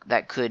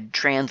that could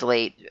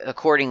translate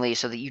accordingly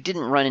so that you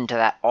didn't run into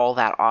that all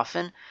that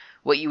often.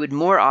 What you would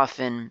more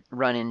often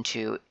run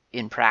into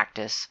in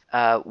practice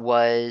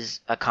was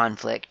a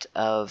conflict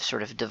of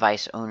sort of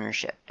device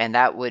ownership. And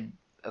that would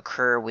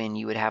occur when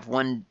you would have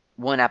one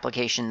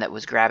application that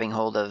was grabbing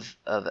hold of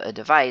a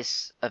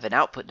device, of an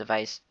output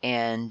device,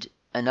 and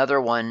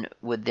another one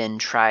would then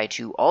try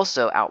to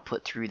also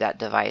output through that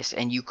device,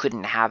 and you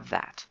couldn't have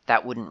that.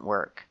 That wouldn't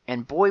work.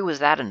 And boy, was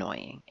that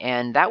annoying.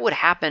 And that would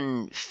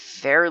happen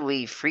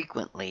fairly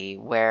frequently,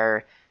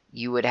 where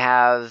you would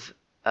have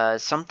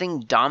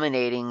something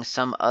dominating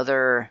some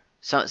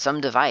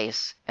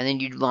device, and then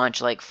you'd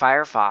launch like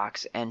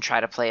Firefox and try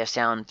to play a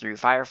sound through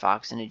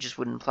Firefox, and it just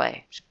wouldn't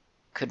play.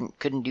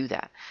 Couldn't do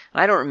that.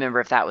 And I don't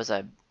remember if that was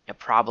a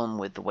problem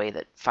with the way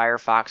that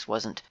Firefox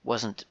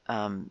wasn't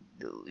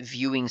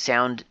viewing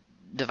sound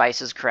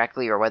devices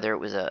correctly, or whether it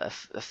was a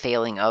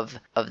failing of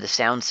the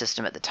sound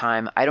system at the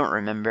time. I don't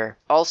remember.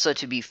 Also,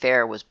 to be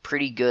fair, was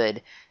pretty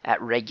good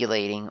at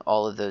regulating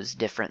all of those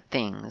different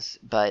things.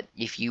 But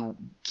if you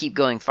keep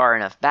going far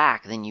enough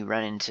back, then you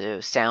run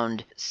into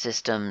sound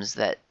systems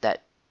that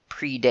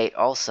predate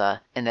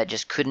ALSA, and that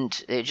just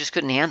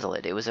couldn't handle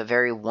it. It was a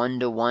very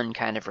one-to-one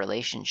kind of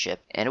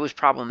relationship, and it was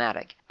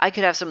problematic. I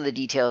could have some of the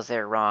details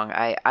there wrong.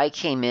 I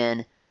came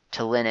in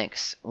to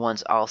Linux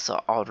once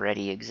ALSA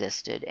already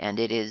existed, and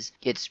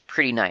it's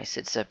pretty nice.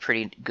 It's a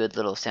pretty good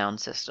little sound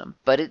system,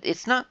 but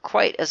it's not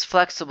quite as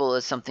flexible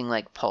as something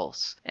like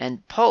Pulse.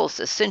 And Pulse,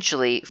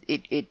 essentially,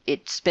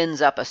 it spins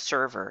up a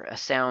server, a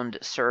sound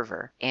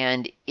server,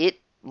 and it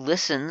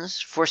listens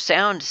for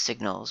sound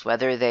signals,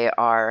 whether they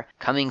are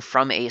coming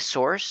from a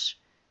source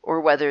or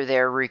whether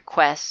they're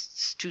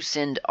requests to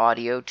send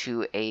audio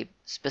to a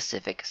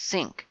specific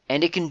sync.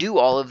 And it can do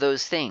all of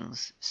those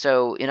things.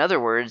 So, in other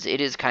words, it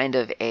is kind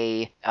of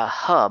a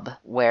hub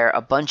where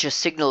a bunch of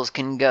signals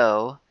can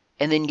go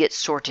and then get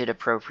sorted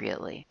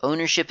appropriately.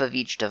 Ownership of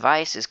each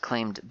device is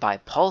claimed by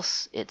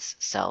Pulse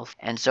itself,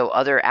 and so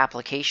other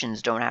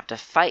applications don't have to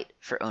fight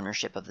for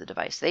ownership of the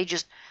device. They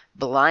just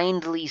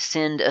blindly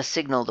send a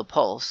signal to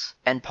Pulse,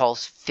 and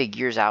Pulse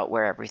figures out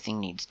where everything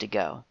needs to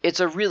go.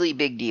 It's a really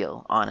big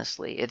deal,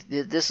 honestly.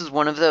 This is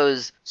one of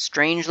those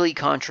strangely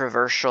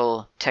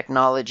controversial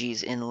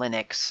technologies in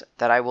Linux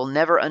that I will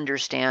never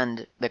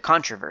understand the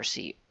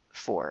controversy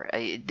for.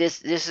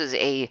 This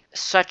is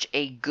such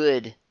a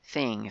good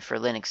thing for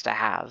Linux to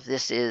have.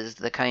 This is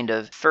the kind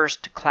of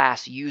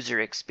first-class user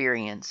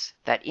experience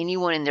that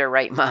anyone in their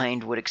right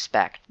mind would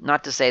expect.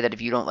 Not to say that if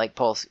you don't like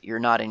Pulse, you're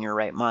not in your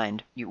right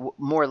mind.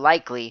 More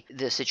likely,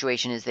 the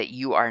situation is that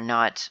you are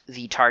not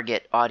the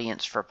target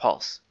audience for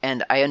Pulse.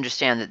 And I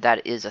understand that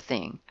that is a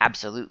thing.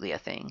 Absolutely a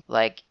thing.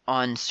 Like,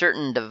 on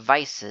certain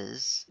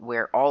devices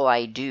where all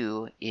I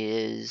do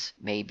is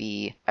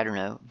maybe, I don't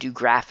know, do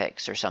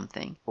graphics or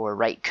something, or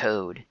write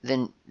code,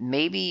 then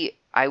maybe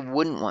I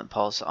wouldn't want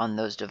Pulse on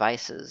those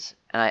devices.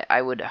 And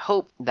I would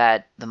hope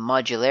that the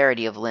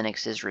modularity of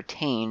Linux is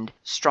retained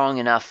strong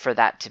enough for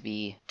that to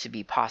be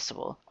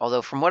possible.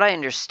 Although from what I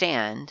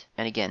understand,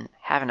 and again,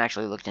 haven't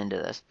actually looked into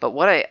this, but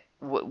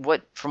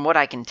from what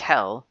I can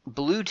tell,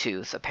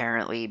 Bluetooth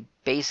apparently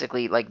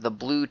basically like the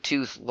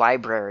Bluetooth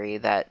library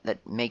that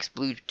makes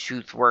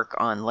Bluetooth work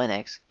on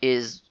Linux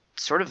is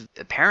sort of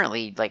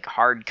apparently like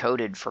hard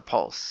coded for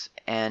Pulse.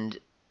 And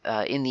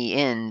in the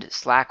end,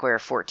 Slackware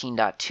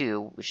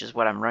 14.2, which is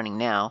what I'm running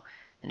now,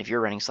 and if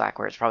you're running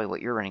Slackware, it's probably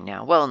what you're running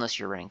now. Well, unless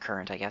you're running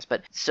current, I guess.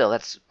 But still,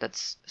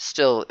 that's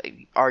still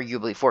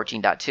arguably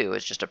 14.2.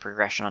 It's just a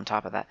progression on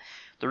top of that.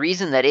 The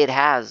reason that it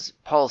has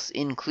Pulse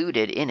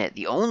included in it,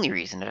 the only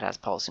reason it has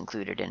Pulse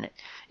included in it,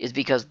 is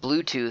because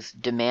Bluetooth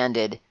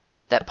demanded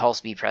that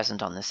Pulse be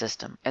present on the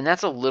system. And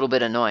that's a little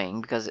bit annoying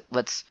because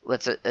let's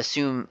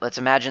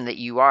imagine that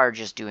you are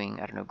just doing,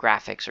 I don't know,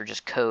 graphics or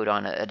just code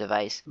on a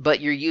device, but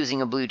you're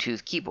using a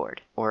Bluetooth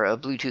keyboard or a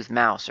Bluetooth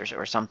mouse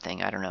or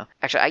something. I don't know.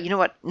 Actually, you know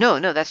what?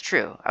 No, that's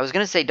true. I was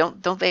going to say,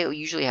 don't they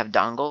usually have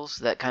dongles?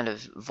 That kind of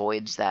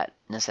voids that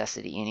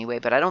necessity anyway,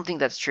 but I don't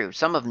think that's true.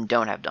 Some of them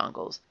don't have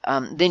dongles.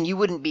 Then you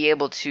wouldn't be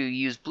able to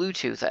use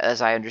Bluetooth,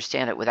 as I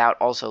understand it, without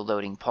also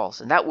loading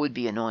Pulse, and that would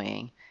be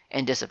annoying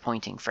and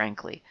disappointing,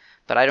 frankly.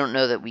 But I don't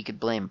know that we could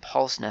blame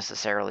Pulse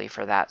necessarily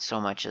for that so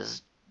much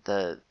as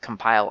the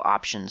compile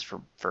options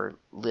for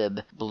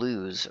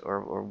libblues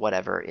or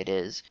whatever it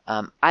is.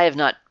 I have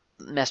not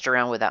messed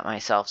around with that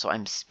myself, so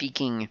I'm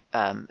speaking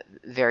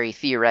very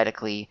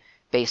theoretically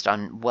based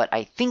on what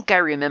I think I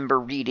remember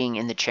reading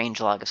in the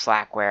changelog of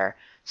Slackware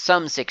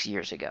some 6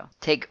 years ago.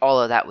 Take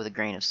all of that with a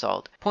grain of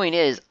salt. Point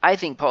is, I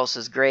think Pulse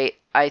is great.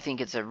 I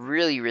think it's a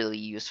really, really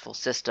useful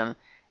system,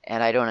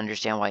 and I don't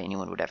understand why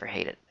anyone would ever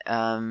hate it.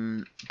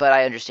 But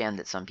I understand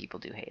that some people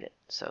do hate it,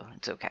 so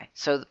it's okay.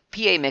 So the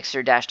PA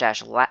Mixer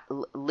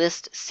 --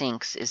 list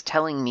syncs is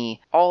telling me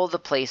all the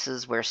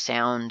places where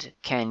sound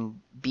can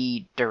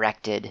be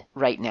directed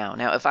right now.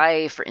 Now, if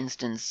I, for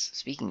instance,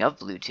 speaking of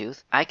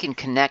Bluetooth, I can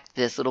connect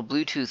this little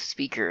Bluetooth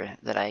speaker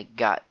that I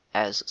got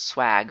as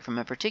swag from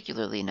a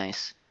particularly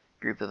nice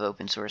group of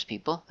open source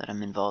people that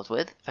I'm involved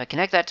with. If I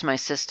connect that to my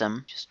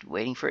system, just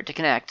waiting for it to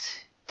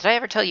connect. Did I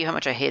ever tell you how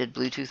much I hated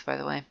Bluetooth, by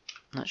the way?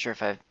 I'm not sure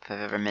if I've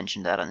ever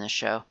mentioned that on this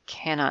show.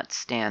 Cannot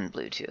stand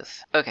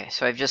Bluetooth. Okay,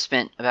 so I've just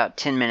spent about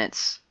 10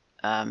 minutes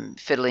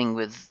fiddling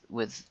with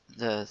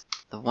the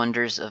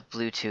wonders of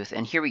Bluetooth,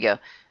 and here we go.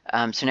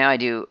 So now I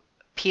do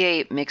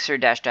PA Mixer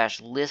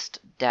 -- list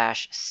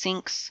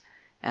syncs,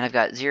 and I've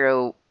got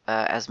 0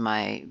 as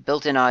my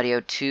built-in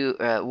audio,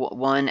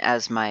 1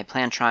 as my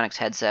Plantronics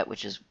headset,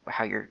 which is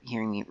how you're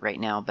hearing me right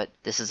now, but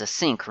this is a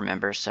sync,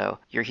 remember, so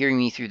you're hearing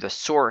me through the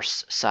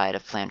source side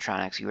of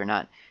Plantronics. You are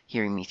not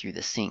hearing me through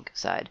the sync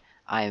side.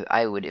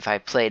 I would, if I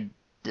played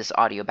this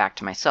audio back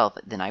to myself,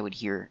 then I would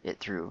hear it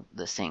through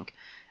the sync.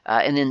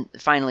 And then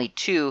finally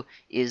 2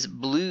 is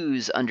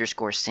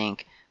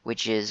blues_sync,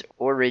 which is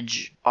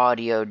Orig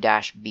Audio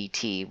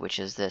 -BT, which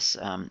is this.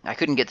 I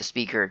couldn't get the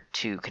speaker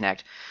to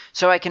connect,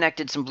 so I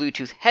connected some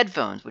Bluetooth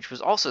headphones, which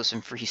was also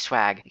some free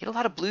swag. I get a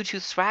lot of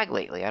Bluetooth swag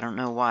lately. I don't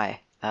know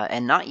why,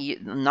 and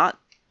not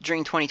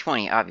during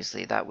 2020.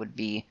 Obviously, that would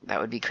be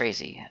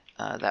crazy.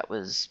 That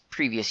was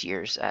previous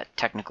years at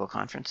technical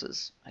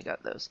conferences. I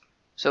got those.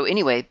 So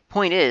anyway,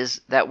 point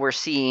is that we're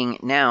seeing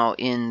now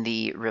in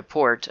the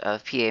report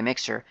of PA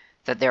Mixer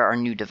that there are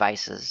new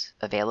devices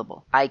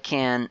available. I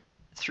can,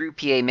 through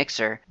PA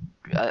Mixer,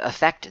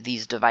 affect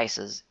these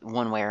devices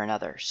one way or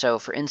another. So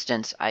for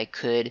instance, I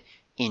could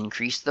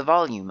increase the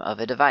volume of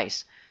a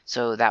device.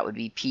 So that would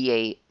be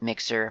PA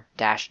Mixer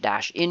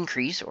 --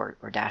 increase or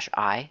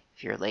 -I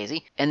if you're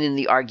lazy, and then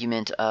the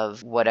argument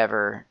of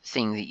whatever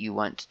thing that you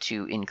want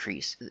to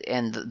increase.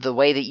 And the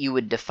way that you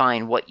would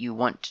define what you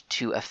want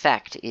to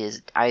affect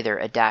is either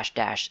a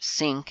 --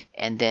 sync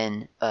and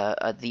then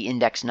the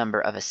index number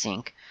of a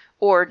sync,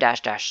 or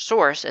 --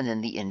 source and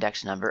then the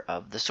index number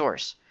of the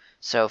source.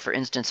 So for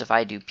instance, if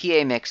I do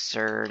PA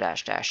Mixer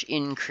 --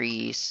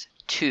 increase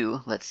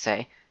 2, let's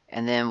say,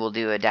 and then we'll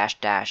do a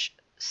 --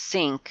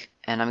 sync,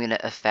 and I'm going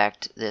to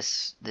affect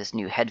this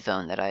new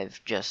headphone that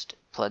I've just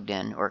plugged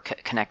in or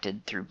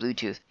connected through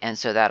Bluetooth, and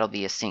so that'll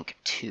be a sync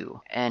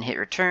 2, and hit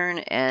return,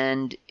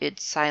 and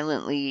it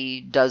silently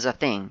does a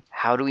thing.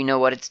 How do we know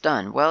what it's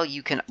done? Well,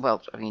 you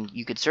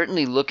could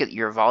certainly look at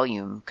your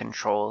volume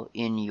control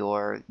in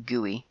your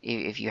GUI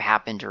if you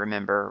happen to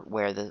remember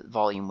where the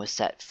volume was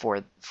set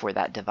for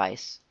that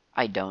device.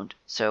 I don't.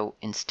 So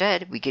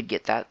instead, we could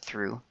get that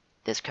through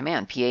this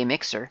command, PA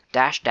Mixer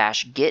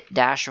 -- get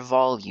 -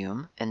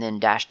 volume, and then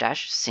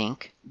 --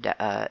 sync,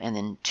 and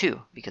then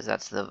 2, because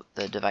that's the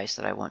device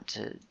that I want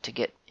to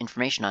get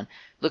information on.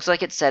 Looks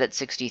like it's set at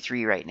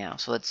 63 right now.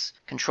 So let's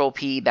Control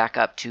P back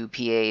up to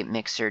PA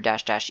Mixer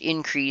 --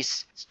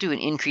 increase. Let's do an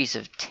increase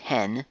of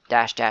 10,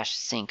 --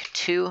 sync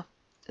 2.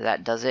 So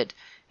that does it.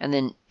 And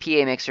then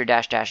PA Mixer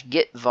 --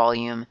 get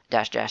volume,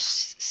 --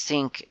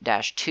 sync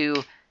 -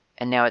 2.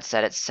 And now it's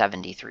set at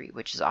 73,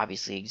 which is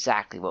obviously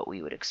exactly what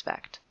we would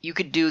expect. You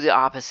could do the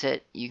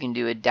opposite. You can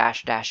do a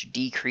 --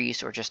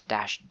 decrease or just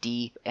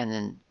 -D and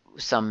then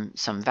some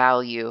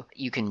value.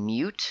 You can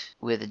mute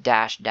with a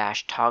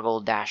 --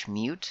 toggle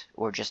 -mute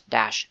or just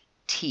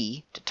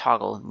 -T to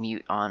toggle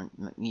mute on,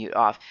 mute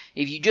off.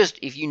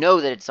 If you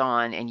know that it's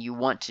on and you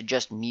want to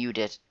just mute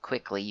it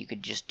quickly, you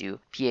could just do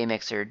PA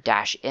Mixer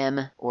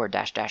 -M or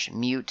 --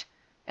 mute.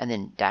 and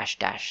then dash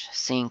dash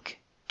sync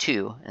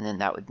 2, and then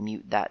that would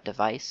mute that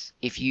device.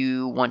 If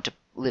you want to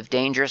live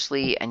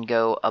dangerously and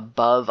go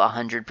above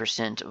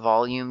 100%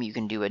 volume, you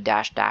can do a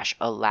dash dash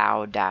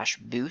allow dash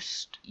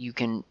boost. You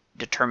can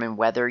determine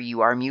whether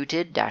you are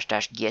muted, dash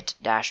dash get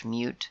dash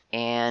mute,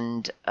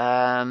 and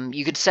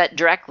you could set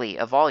directly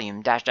a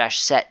volume, dash dash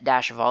set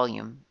dash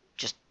volume.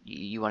 Just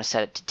you want to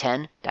set it to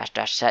 10, dash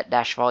dash set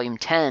dash volume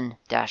 10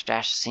 dash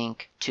dash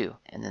sync 2,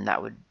 and then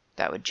that would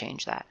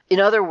change that. In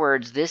other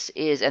words, this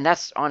is, and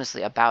that's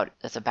honestly about it.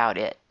 That's about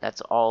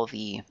all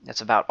the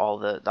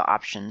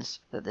options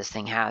that this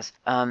thing has.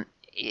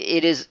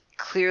 It is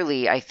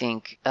clearly, I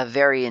think, a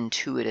very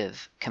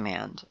intuitive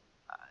command.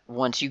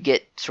 Once you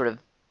get sort of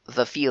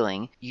the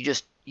feeling,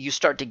 you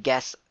start to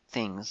guess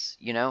things,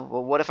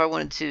 Well, what if I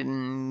wanted to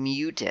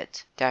mute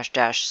it? Dash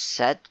dash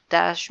set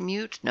dash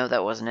mute? No,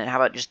 that wasn't it. How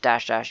about just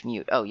dash dash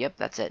mute? Oh, yep,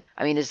 that's it.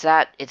 I mean, it's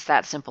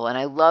that simple, and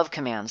I love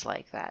commands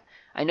like that.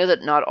 I know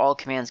that not all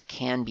commands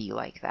can be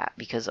like that,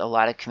 because a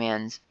lot of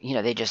commands,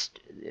 it's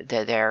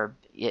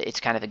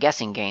kind of a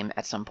guessing game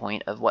at some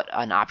point of what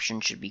an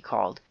option should be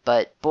called.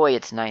 But boy,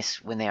 it's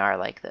nice when they are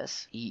like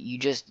this. You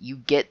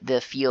get the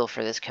feel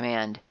for this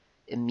command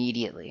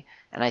immediately.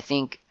 And I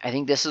think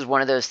this is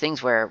one of those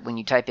things where when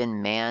you type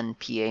in man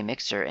PA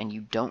mixer and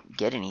you don't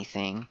get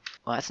anything,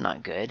 well, that's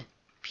not good.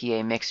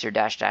 PA mixer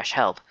dash dash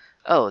help.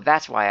 Oh,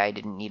 that's why I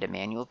didn't need a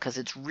manual, because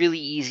it's really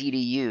easy to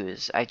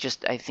use. I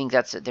think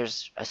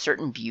there's a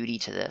certain beauty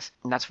to this,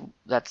 and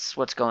that's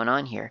what's going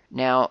on here.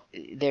 Now,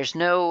 there's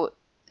no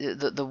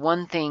the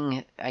one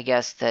thing, I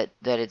guess, that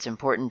it's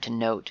important to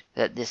note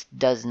that this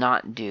does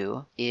not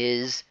do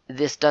is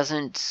this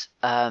doesn't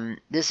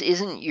this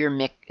isn't your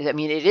I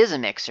mean, it is a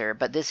mixer,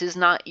 but this is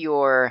not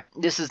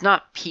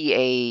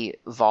PA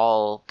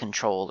vol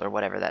control or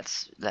whatever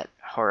that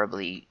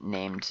horribly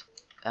named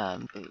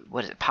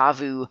what is it,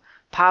 PAVU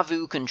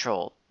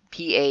control,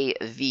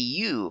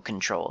 PAVU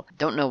control.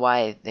 Don't know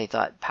why they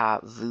thought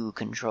PAVU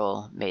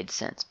control made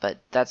sense, but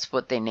that's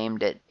what they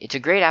named it. It's a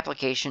great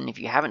application. If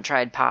you haven't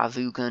tried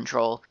PAVU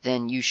control,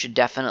 then you should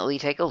definitely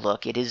take a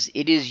look. It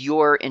is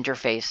your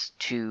interface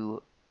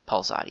to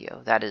Pulse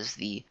Audio. That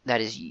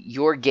is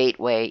your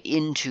gateway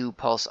into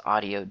Pulse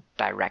Audio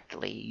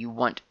directly. You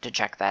want to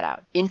check that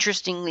out.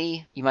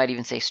 Interestingly, you might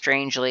even say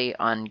strangely,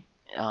 on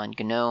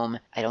GNOME,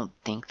 I don't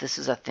think this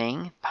is a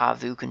thing.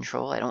 PAVU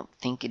control, I don't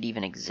think it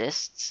even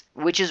exists.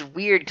 Which is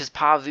weird, because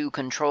PAVU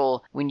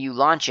control, when you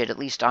launch it, at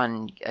least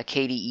on a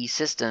KDE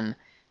system,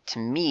 to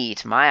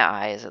my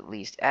eyes at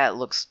least, it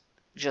looks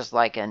just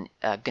like a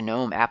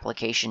GNOME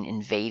application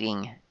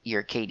invading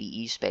your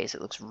KDE space.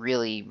 It looks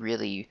really,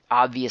 really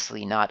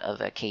obviously not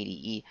of a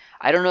KDE.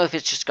 I don't know if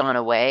it's just gone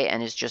away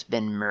and it's just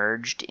been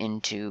merged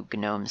into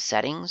GNOME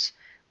settings,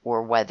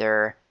 or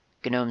whether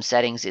GNOME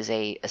settings is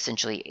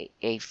essentially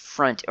a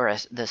front, or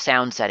the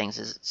sound settings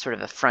is sort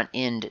of a front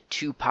end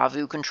to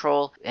PAVU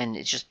control, and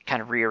it's just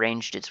kind of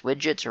rearranged its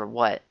widgets or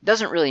what.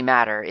 Doesn't really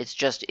matter. It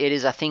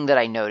is a thing that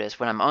I notice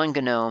when I'm on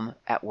GNOME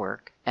at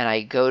work and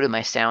I go to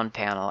my sound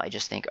panel. I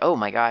just think, oh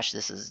my gosh,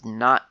 this is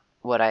not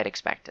what I'd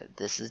expected.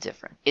 This is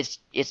different. It's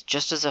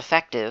just as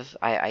effective.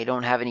 I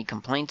don't have any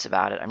complaints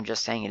about it. I'm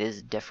just saying it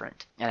is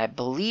different. And I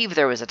believe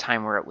there was a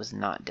time where it was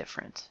not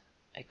different.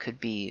 I could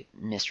be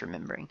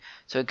misremembering.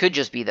 So it could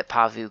just be that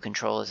PAVU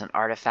control is an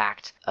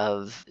artifact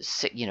of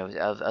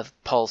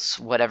Pulse,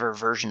 whatever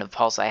version of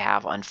Pulse I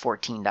have on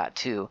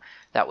 14.2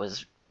 that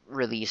was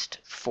released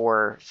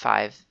 4,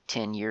 5,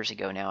 10 years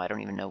ago now. I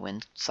don't even know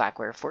when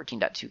Slackware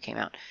 14.2 came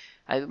out.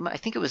 I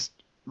think it was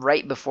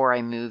right before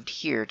I moved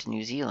here to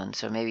New Zealand,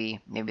 so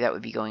maybe that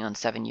would be going on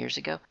 7 years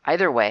ago.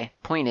 Either way,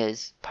 point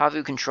is,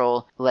 PAVU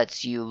control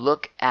lets you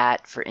look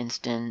at, for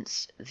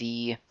instance,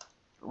 the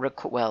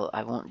well,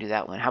 I won't do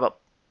that one. How about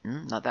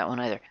not that one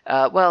either.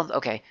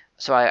 Okay.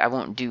 So I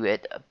won't do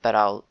it, but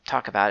I'll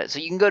talk about it. So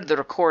you can go to the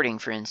recording,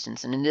 for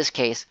instance, and in this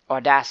case,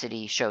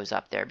 Audacity shows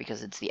up there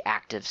because it's the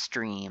active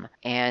stream.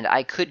 And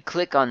I could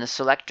click on the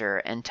selector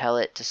and tell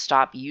it to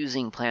stop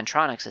using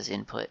Plantronics as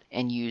input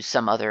and use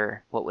some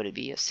other, what would it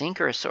be, a sync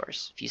or a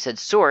source? If you said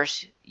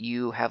source,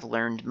 you have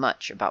learned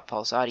much about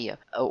Pulse Audio,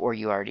 or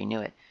you already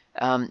knew it.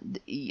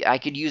 I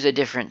could use a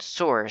different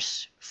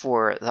source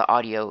for the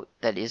audio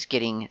that is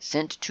getting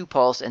sent to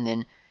Pulse and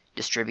then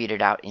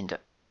distributed out into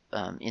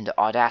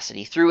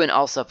Audacity through an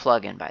ALSA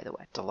plugin, by the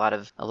way. It's a lot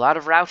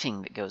of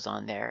routing that goes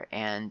on there,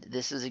 and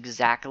this is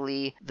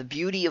exactly the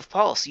beauty of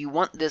Pulse. You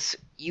want this,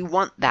 you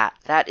want that.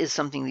 That is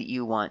something that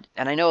you want.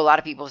 And I know a lot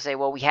of people say,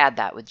 well, we had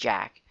that with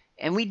Jack.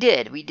 And we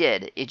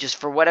did. It just,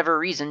 for whatever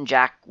reason,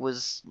 Jack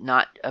was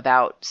not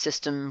about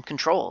system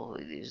control.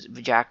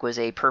 Jack was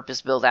a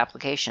purpose-built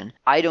application.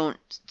 I don't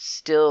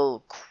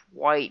still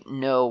quite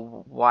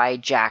know why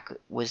Jack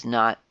was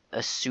not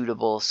a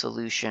suitable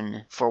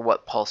solution for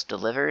what Pulse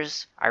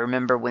delivers. I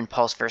remember when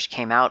Pulse first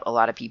came out, a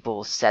lot of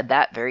people said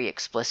that very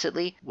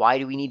explicitly. Why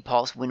do we need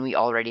Pulse when we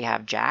already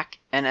have Jack?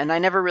 And I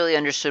never really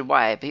understood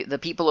why. The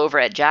people over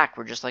at Jack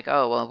were just like,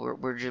 oh, well,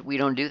 we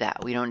don't do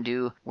that.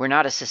 We're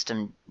not a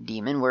system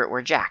daemon.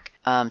 We're Jack.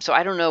 So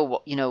I don't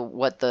know,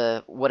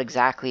 what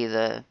exactly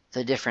the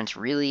the difference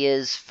really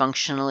is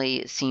functionally.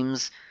 It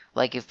seems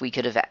like if we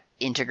could have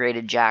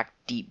integrated Jack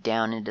deep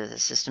down into the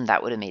system,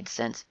 that would have made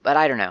sense. But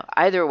I don't know.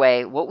 Either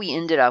way, what we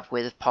ended up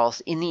with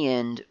Pulse in the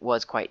end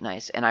was quite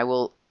nice. And I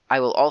will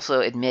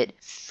also admit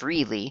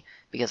freely,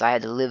 because I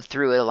had to live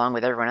through it along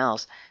with everyone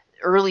else,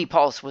 early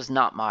Pulse was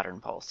not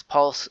modern Pulse.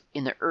 Pulse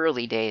in the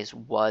early days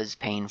was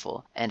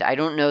painful. And I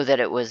don't know that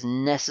it was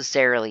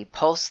necessarily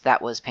Pulse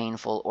that was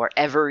painful or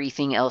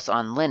everything else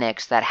on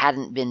Linux that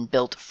hadn't been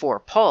built for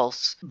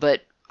Pulse,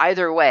 but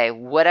either way,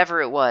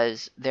 whatever it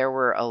was, there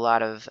were a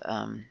lot of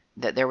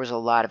there was a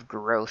lot of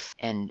growth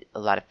and a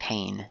lot of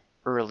pain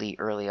early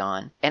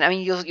on. And I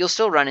mean, you'll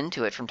still run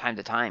into it from time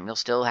to time. You'll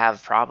still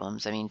have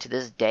problems. I mean, to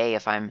this day,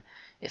 if I'm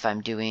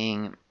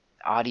doing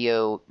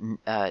audio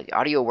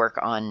work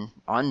on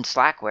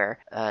Slackware,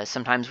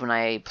 sometimes when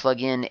I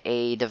plug in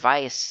a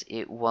device,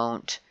 it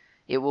will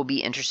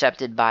be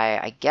intercepted by,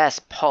 I guess,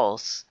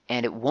 Pulse,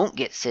 and it won't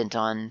get sent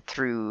on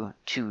through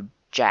to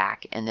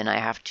Jack, and then I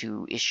have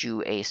to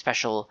issue a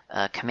special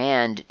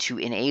command to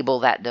enable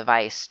that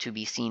device to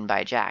be seen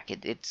by Jack.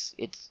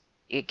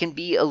 It can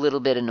be a little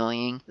bit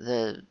annoying,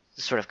 the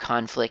sort of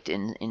conflict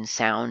in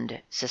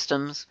sound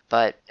systems,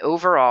 but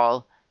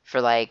overall,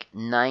 for like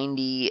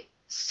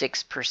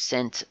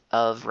 96%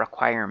 of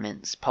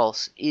requirements,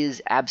 Pulse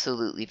is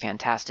absolutely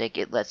fantastic.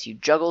 It lets you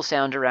juggle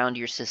sound around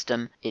your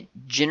system. It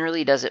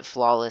generally does it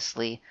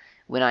flawlessly.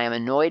 When I am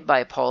annoyed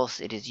by Pulse,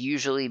 it is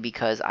usually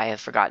because I have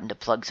forgotten to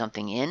plug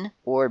something in,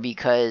 or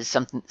because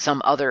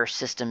some other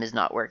system is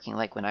not working,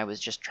 like when I was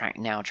just trying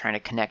to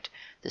connect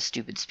the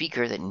stupid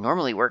speaker that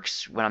normally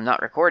works when I'm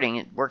not recording.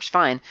 It works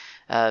fine.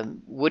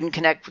 Wouldn't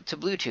connect to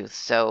Bluetooth,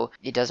 so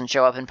it doesn't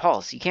show up in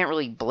Pulse. You can't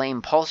really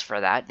blame Pulse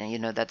for that.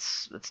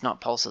 That's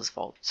not Pulse's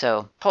fault.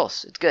 So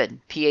Pulse, it's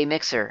good. PA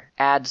Mixer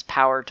adds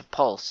power to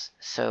Pulse,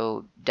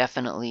 so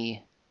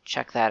definitely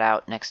check that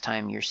out next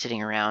time you're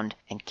sitting around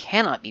and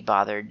cannot be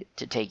bothered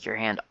to take your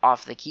hand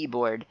off the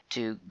keyboard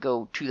to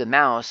go to the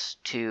mouse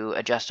to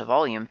adjust a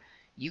volume.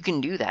 You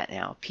can do that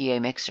now. PA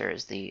Mixer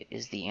is the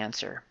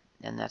answer,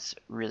 and that's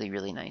really,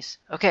 really nice.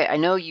 Okay, I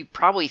know you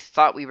probably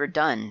thought we were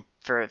done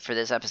for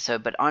this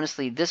episode, but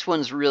honestly, this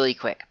one's really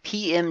quick.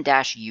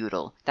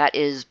 PM-util. That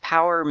is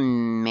Power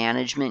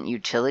Management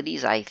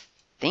Utilities, I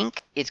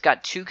think. It's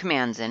got two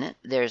commands in it.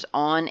 There's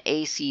on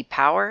AC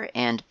power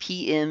and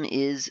PM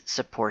is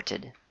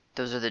supported.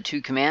 Those are the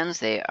two commands.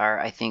 They are,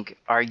 I think,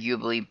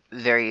 arguably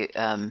very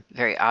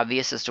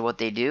obvious as to what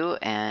they do,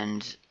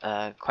 and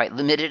quite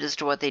limited as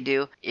to what they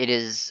do. It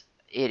is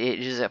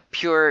a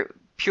pure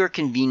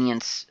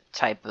convenience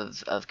type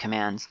of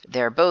commands.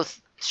 They're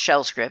both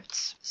shell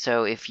scripts.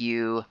 So if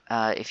you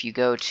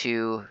go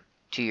to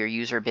your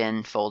user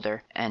bin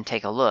folder and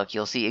take a look,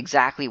 you'll see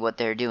exactly what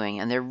they're doing,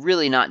 and they're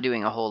really not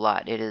doing a whole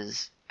lot. It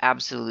is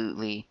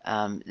absolutely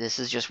this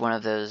is just one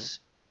of those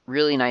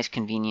really nice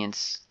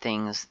convenience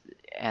things,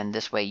 and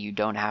this way you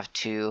don't have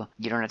to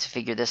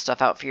figure this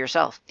stuff out for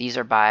yourself. These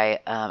are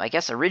by I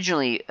guess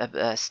originally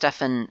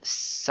Stefan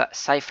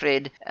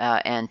Seifried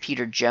and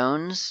Peter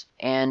Jones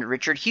and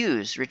Richard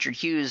Hughes. Richard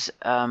Hughes,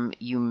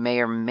 you may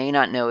or may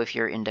not know if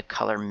you're into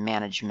color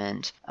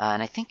management,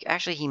 and I think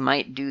actually he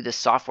might do the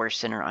Software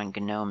Center on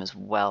GNOME as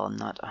well. I'm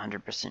not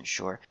 100%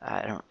 sure.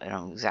 I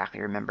don't exactly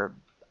remember.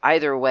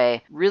 Either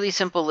way, really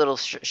simple little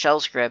shell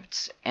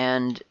scripts,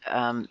 and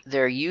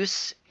their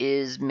use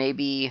is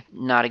maybe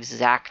not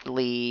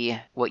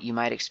exactly what you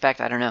might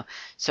expect. I don't know.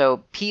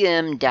 So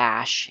PM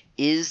dash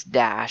is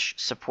dash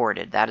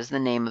supported. That is the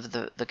name of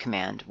the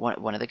command,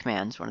 one of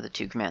the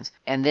two commands.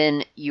 And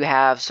then you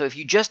have, so if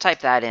you just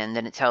type that in,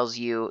 then it tells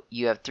you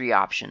have three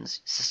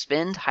options: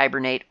 suspend,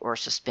 hibernate, or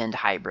suspend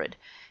hybrid.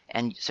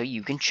 And so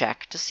you can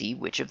check to see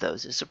which of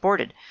those is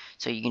supported.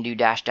 So you can do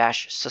dash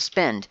dash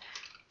suspend.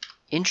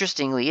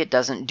 Interestingly, it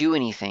doesn't do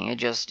anything.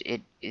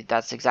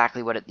 That's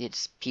exactly what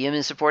it's. PM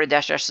is supported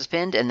dash dash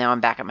suspend, and now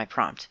I'm back at my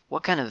prompt.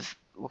 What kind of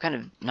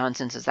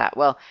nonsense is that?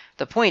 Well,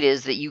 the point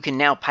is that you can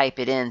now pipe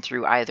it in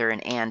through either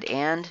an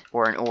and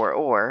or an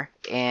or,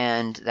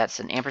 and that's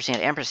an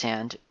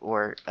ampersand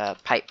or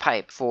pipe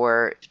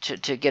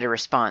to get a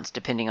response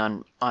depending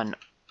on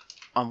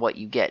what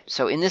you get.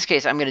 So in this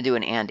case, I'm going to do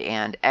an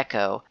and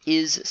echo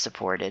is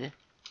supported,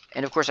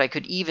 and of course I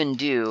could even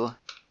do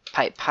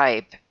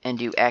pipe and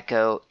do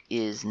echo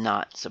is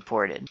not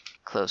supported,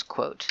 close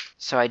quote.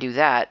 So I do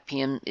that,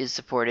 PM is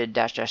supported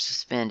dash dash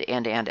suspend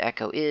and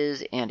echo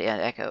is and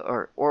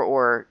echo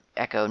or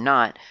echo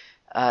not.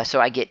 So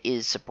I get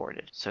is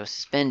supported. So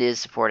suspend is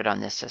supported on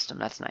this system.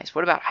 That's nice.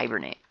 What about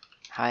hibernate?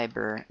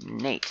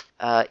 Hibernate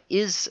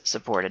is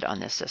supported on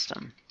this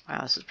system.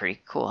 Wow, this is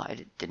pretty cool.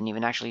 I didn't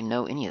even actually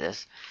know any of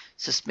this.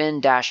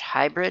 Suspend dash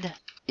hybrid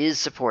is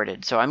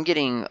supported. So I'm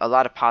getting a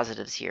lot of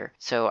positives here.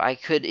 So I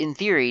could, in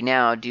theory,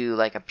 now do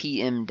like a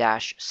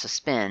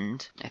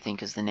PM-suspend, I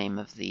think is the name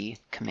of the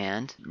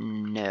command.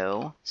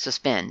 No.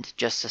 Suspend.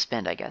 Just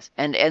suspend, I guess.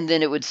 And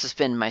then it would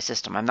suspend my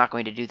system. I'm not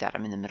going to do that.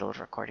 I'm in the middle of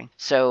recording.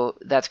 So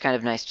that's kind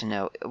of nice to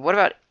know. What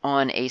about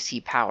on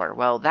AC power?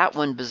 Well, that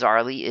one,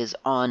 bizarrely, is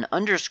on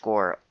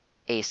 _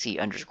 AC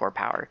underscore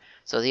power.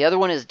 So the other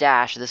one is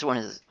dash, this one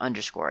is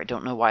underscore. I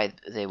don't know why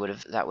that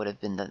would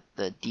have been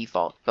the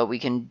default, but we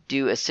can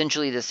do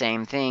essentially the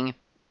same thing.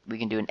 We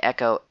can do an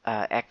echo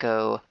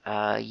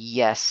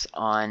yes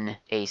on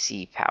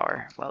AC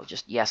power. Well,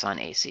 just yes on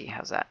AC.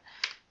 How's that?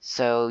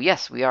 So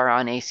yes, we are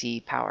on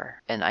AC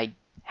power, and I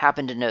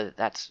happen to know that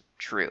that's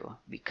true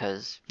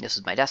because this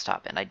is my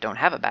desktop and I don't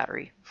have a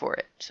battery for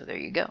it. So there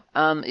you go.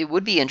 It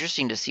would be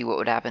interesting to see what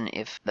would happen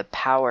if the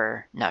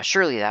power. Now,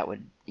 surely that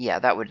would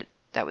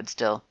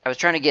still. I was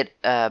trying to get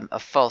a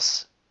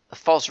false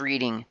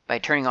reading by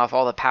turning off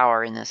all the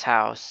power in this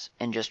house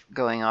and just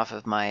going off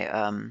of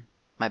my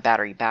my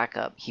battery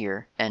backup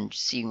here and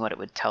seeing what it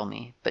would tell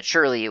me. But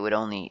surely it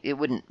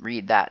wouldn't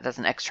read that. That's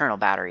an external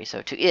battery.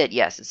 So to it,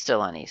 yes, it's still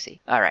on AC.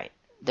 All right,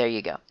 there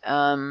you go.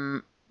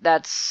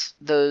 That's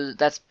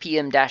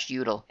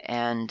pm-util,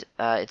 and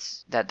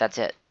that's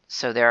it.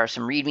 So there are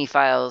some README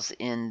files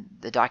in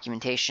the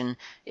documentation.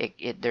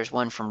 There's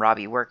one from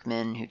Robbie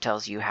Workman who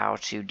tells you how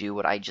to do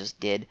what I just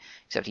did,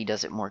 except he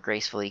does it more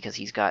gracefully because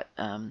he's got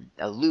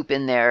a loop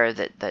in there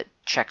that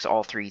checks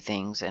all three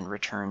things and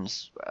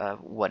returns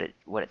what it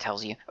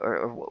tells you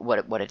or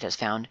what it has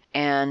found.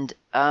 And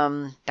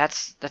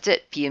that's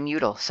it,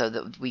 pm-util.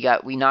 So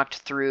we knocked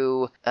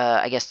through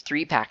I guess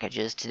 3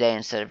 packages today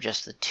instead of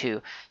just the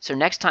 2. So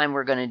next time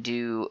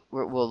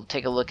we'll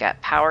take a look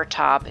at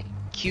PowerTop,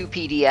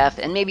 QPDF,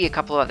 and maybe a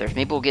couple others.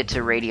 Maybe we'll get to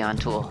Radeon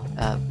Tool.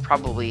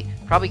 Probably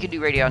could do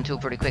Radeon Tool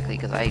pretty quickly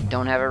because I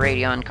don't have a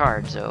Radeon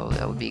card, so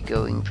that would be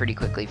going pretty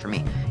quickly for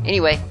me.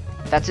 Anyway,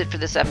 that's it for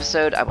this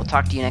episode. I will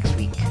talk to you next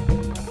week.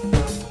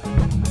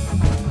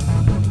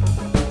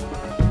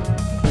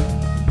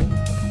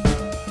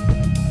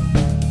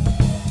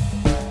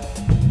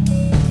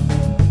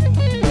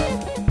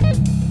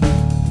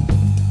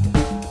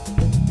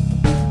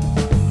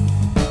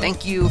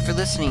 Thank you for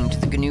listening to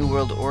the GNU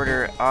World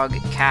Order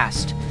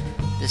Ogcast.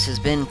 This has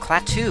been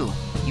Klaatu.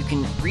 You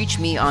can reach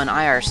me on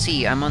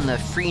IRC. I'm on the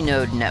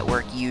Freenode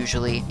network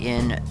usually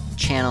in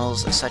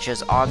channels such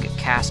as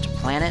Ogcast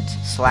Planet,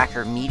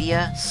 Slacker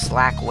Media,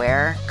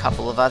 Slackware, a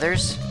couple of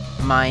others.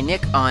 My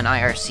nick on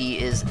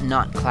IRC is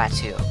not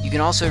Klaatu. You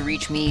can also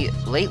reach me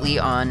lately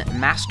on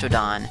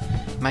Mastodon.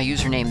 My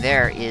username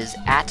there is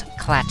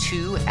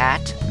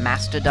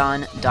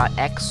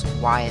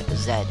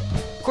 @klaatu@mastodon.xyz.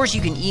 Of course,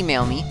 you can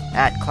email me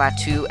at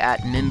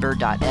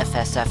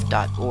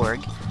klaatu@member.fsf.org.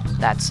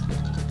 That's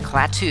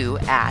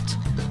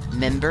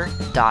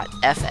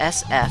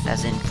klaatu@member.fsf,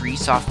 as in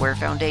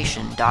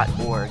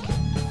freesoftwarefoundation.org.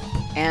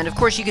 And of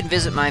course, you can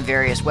visit my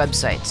various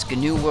websites,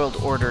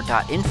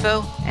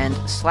 gnuworldorder.info and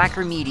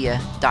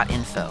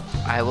slackermedia.info.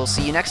 I will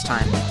see you next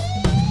time.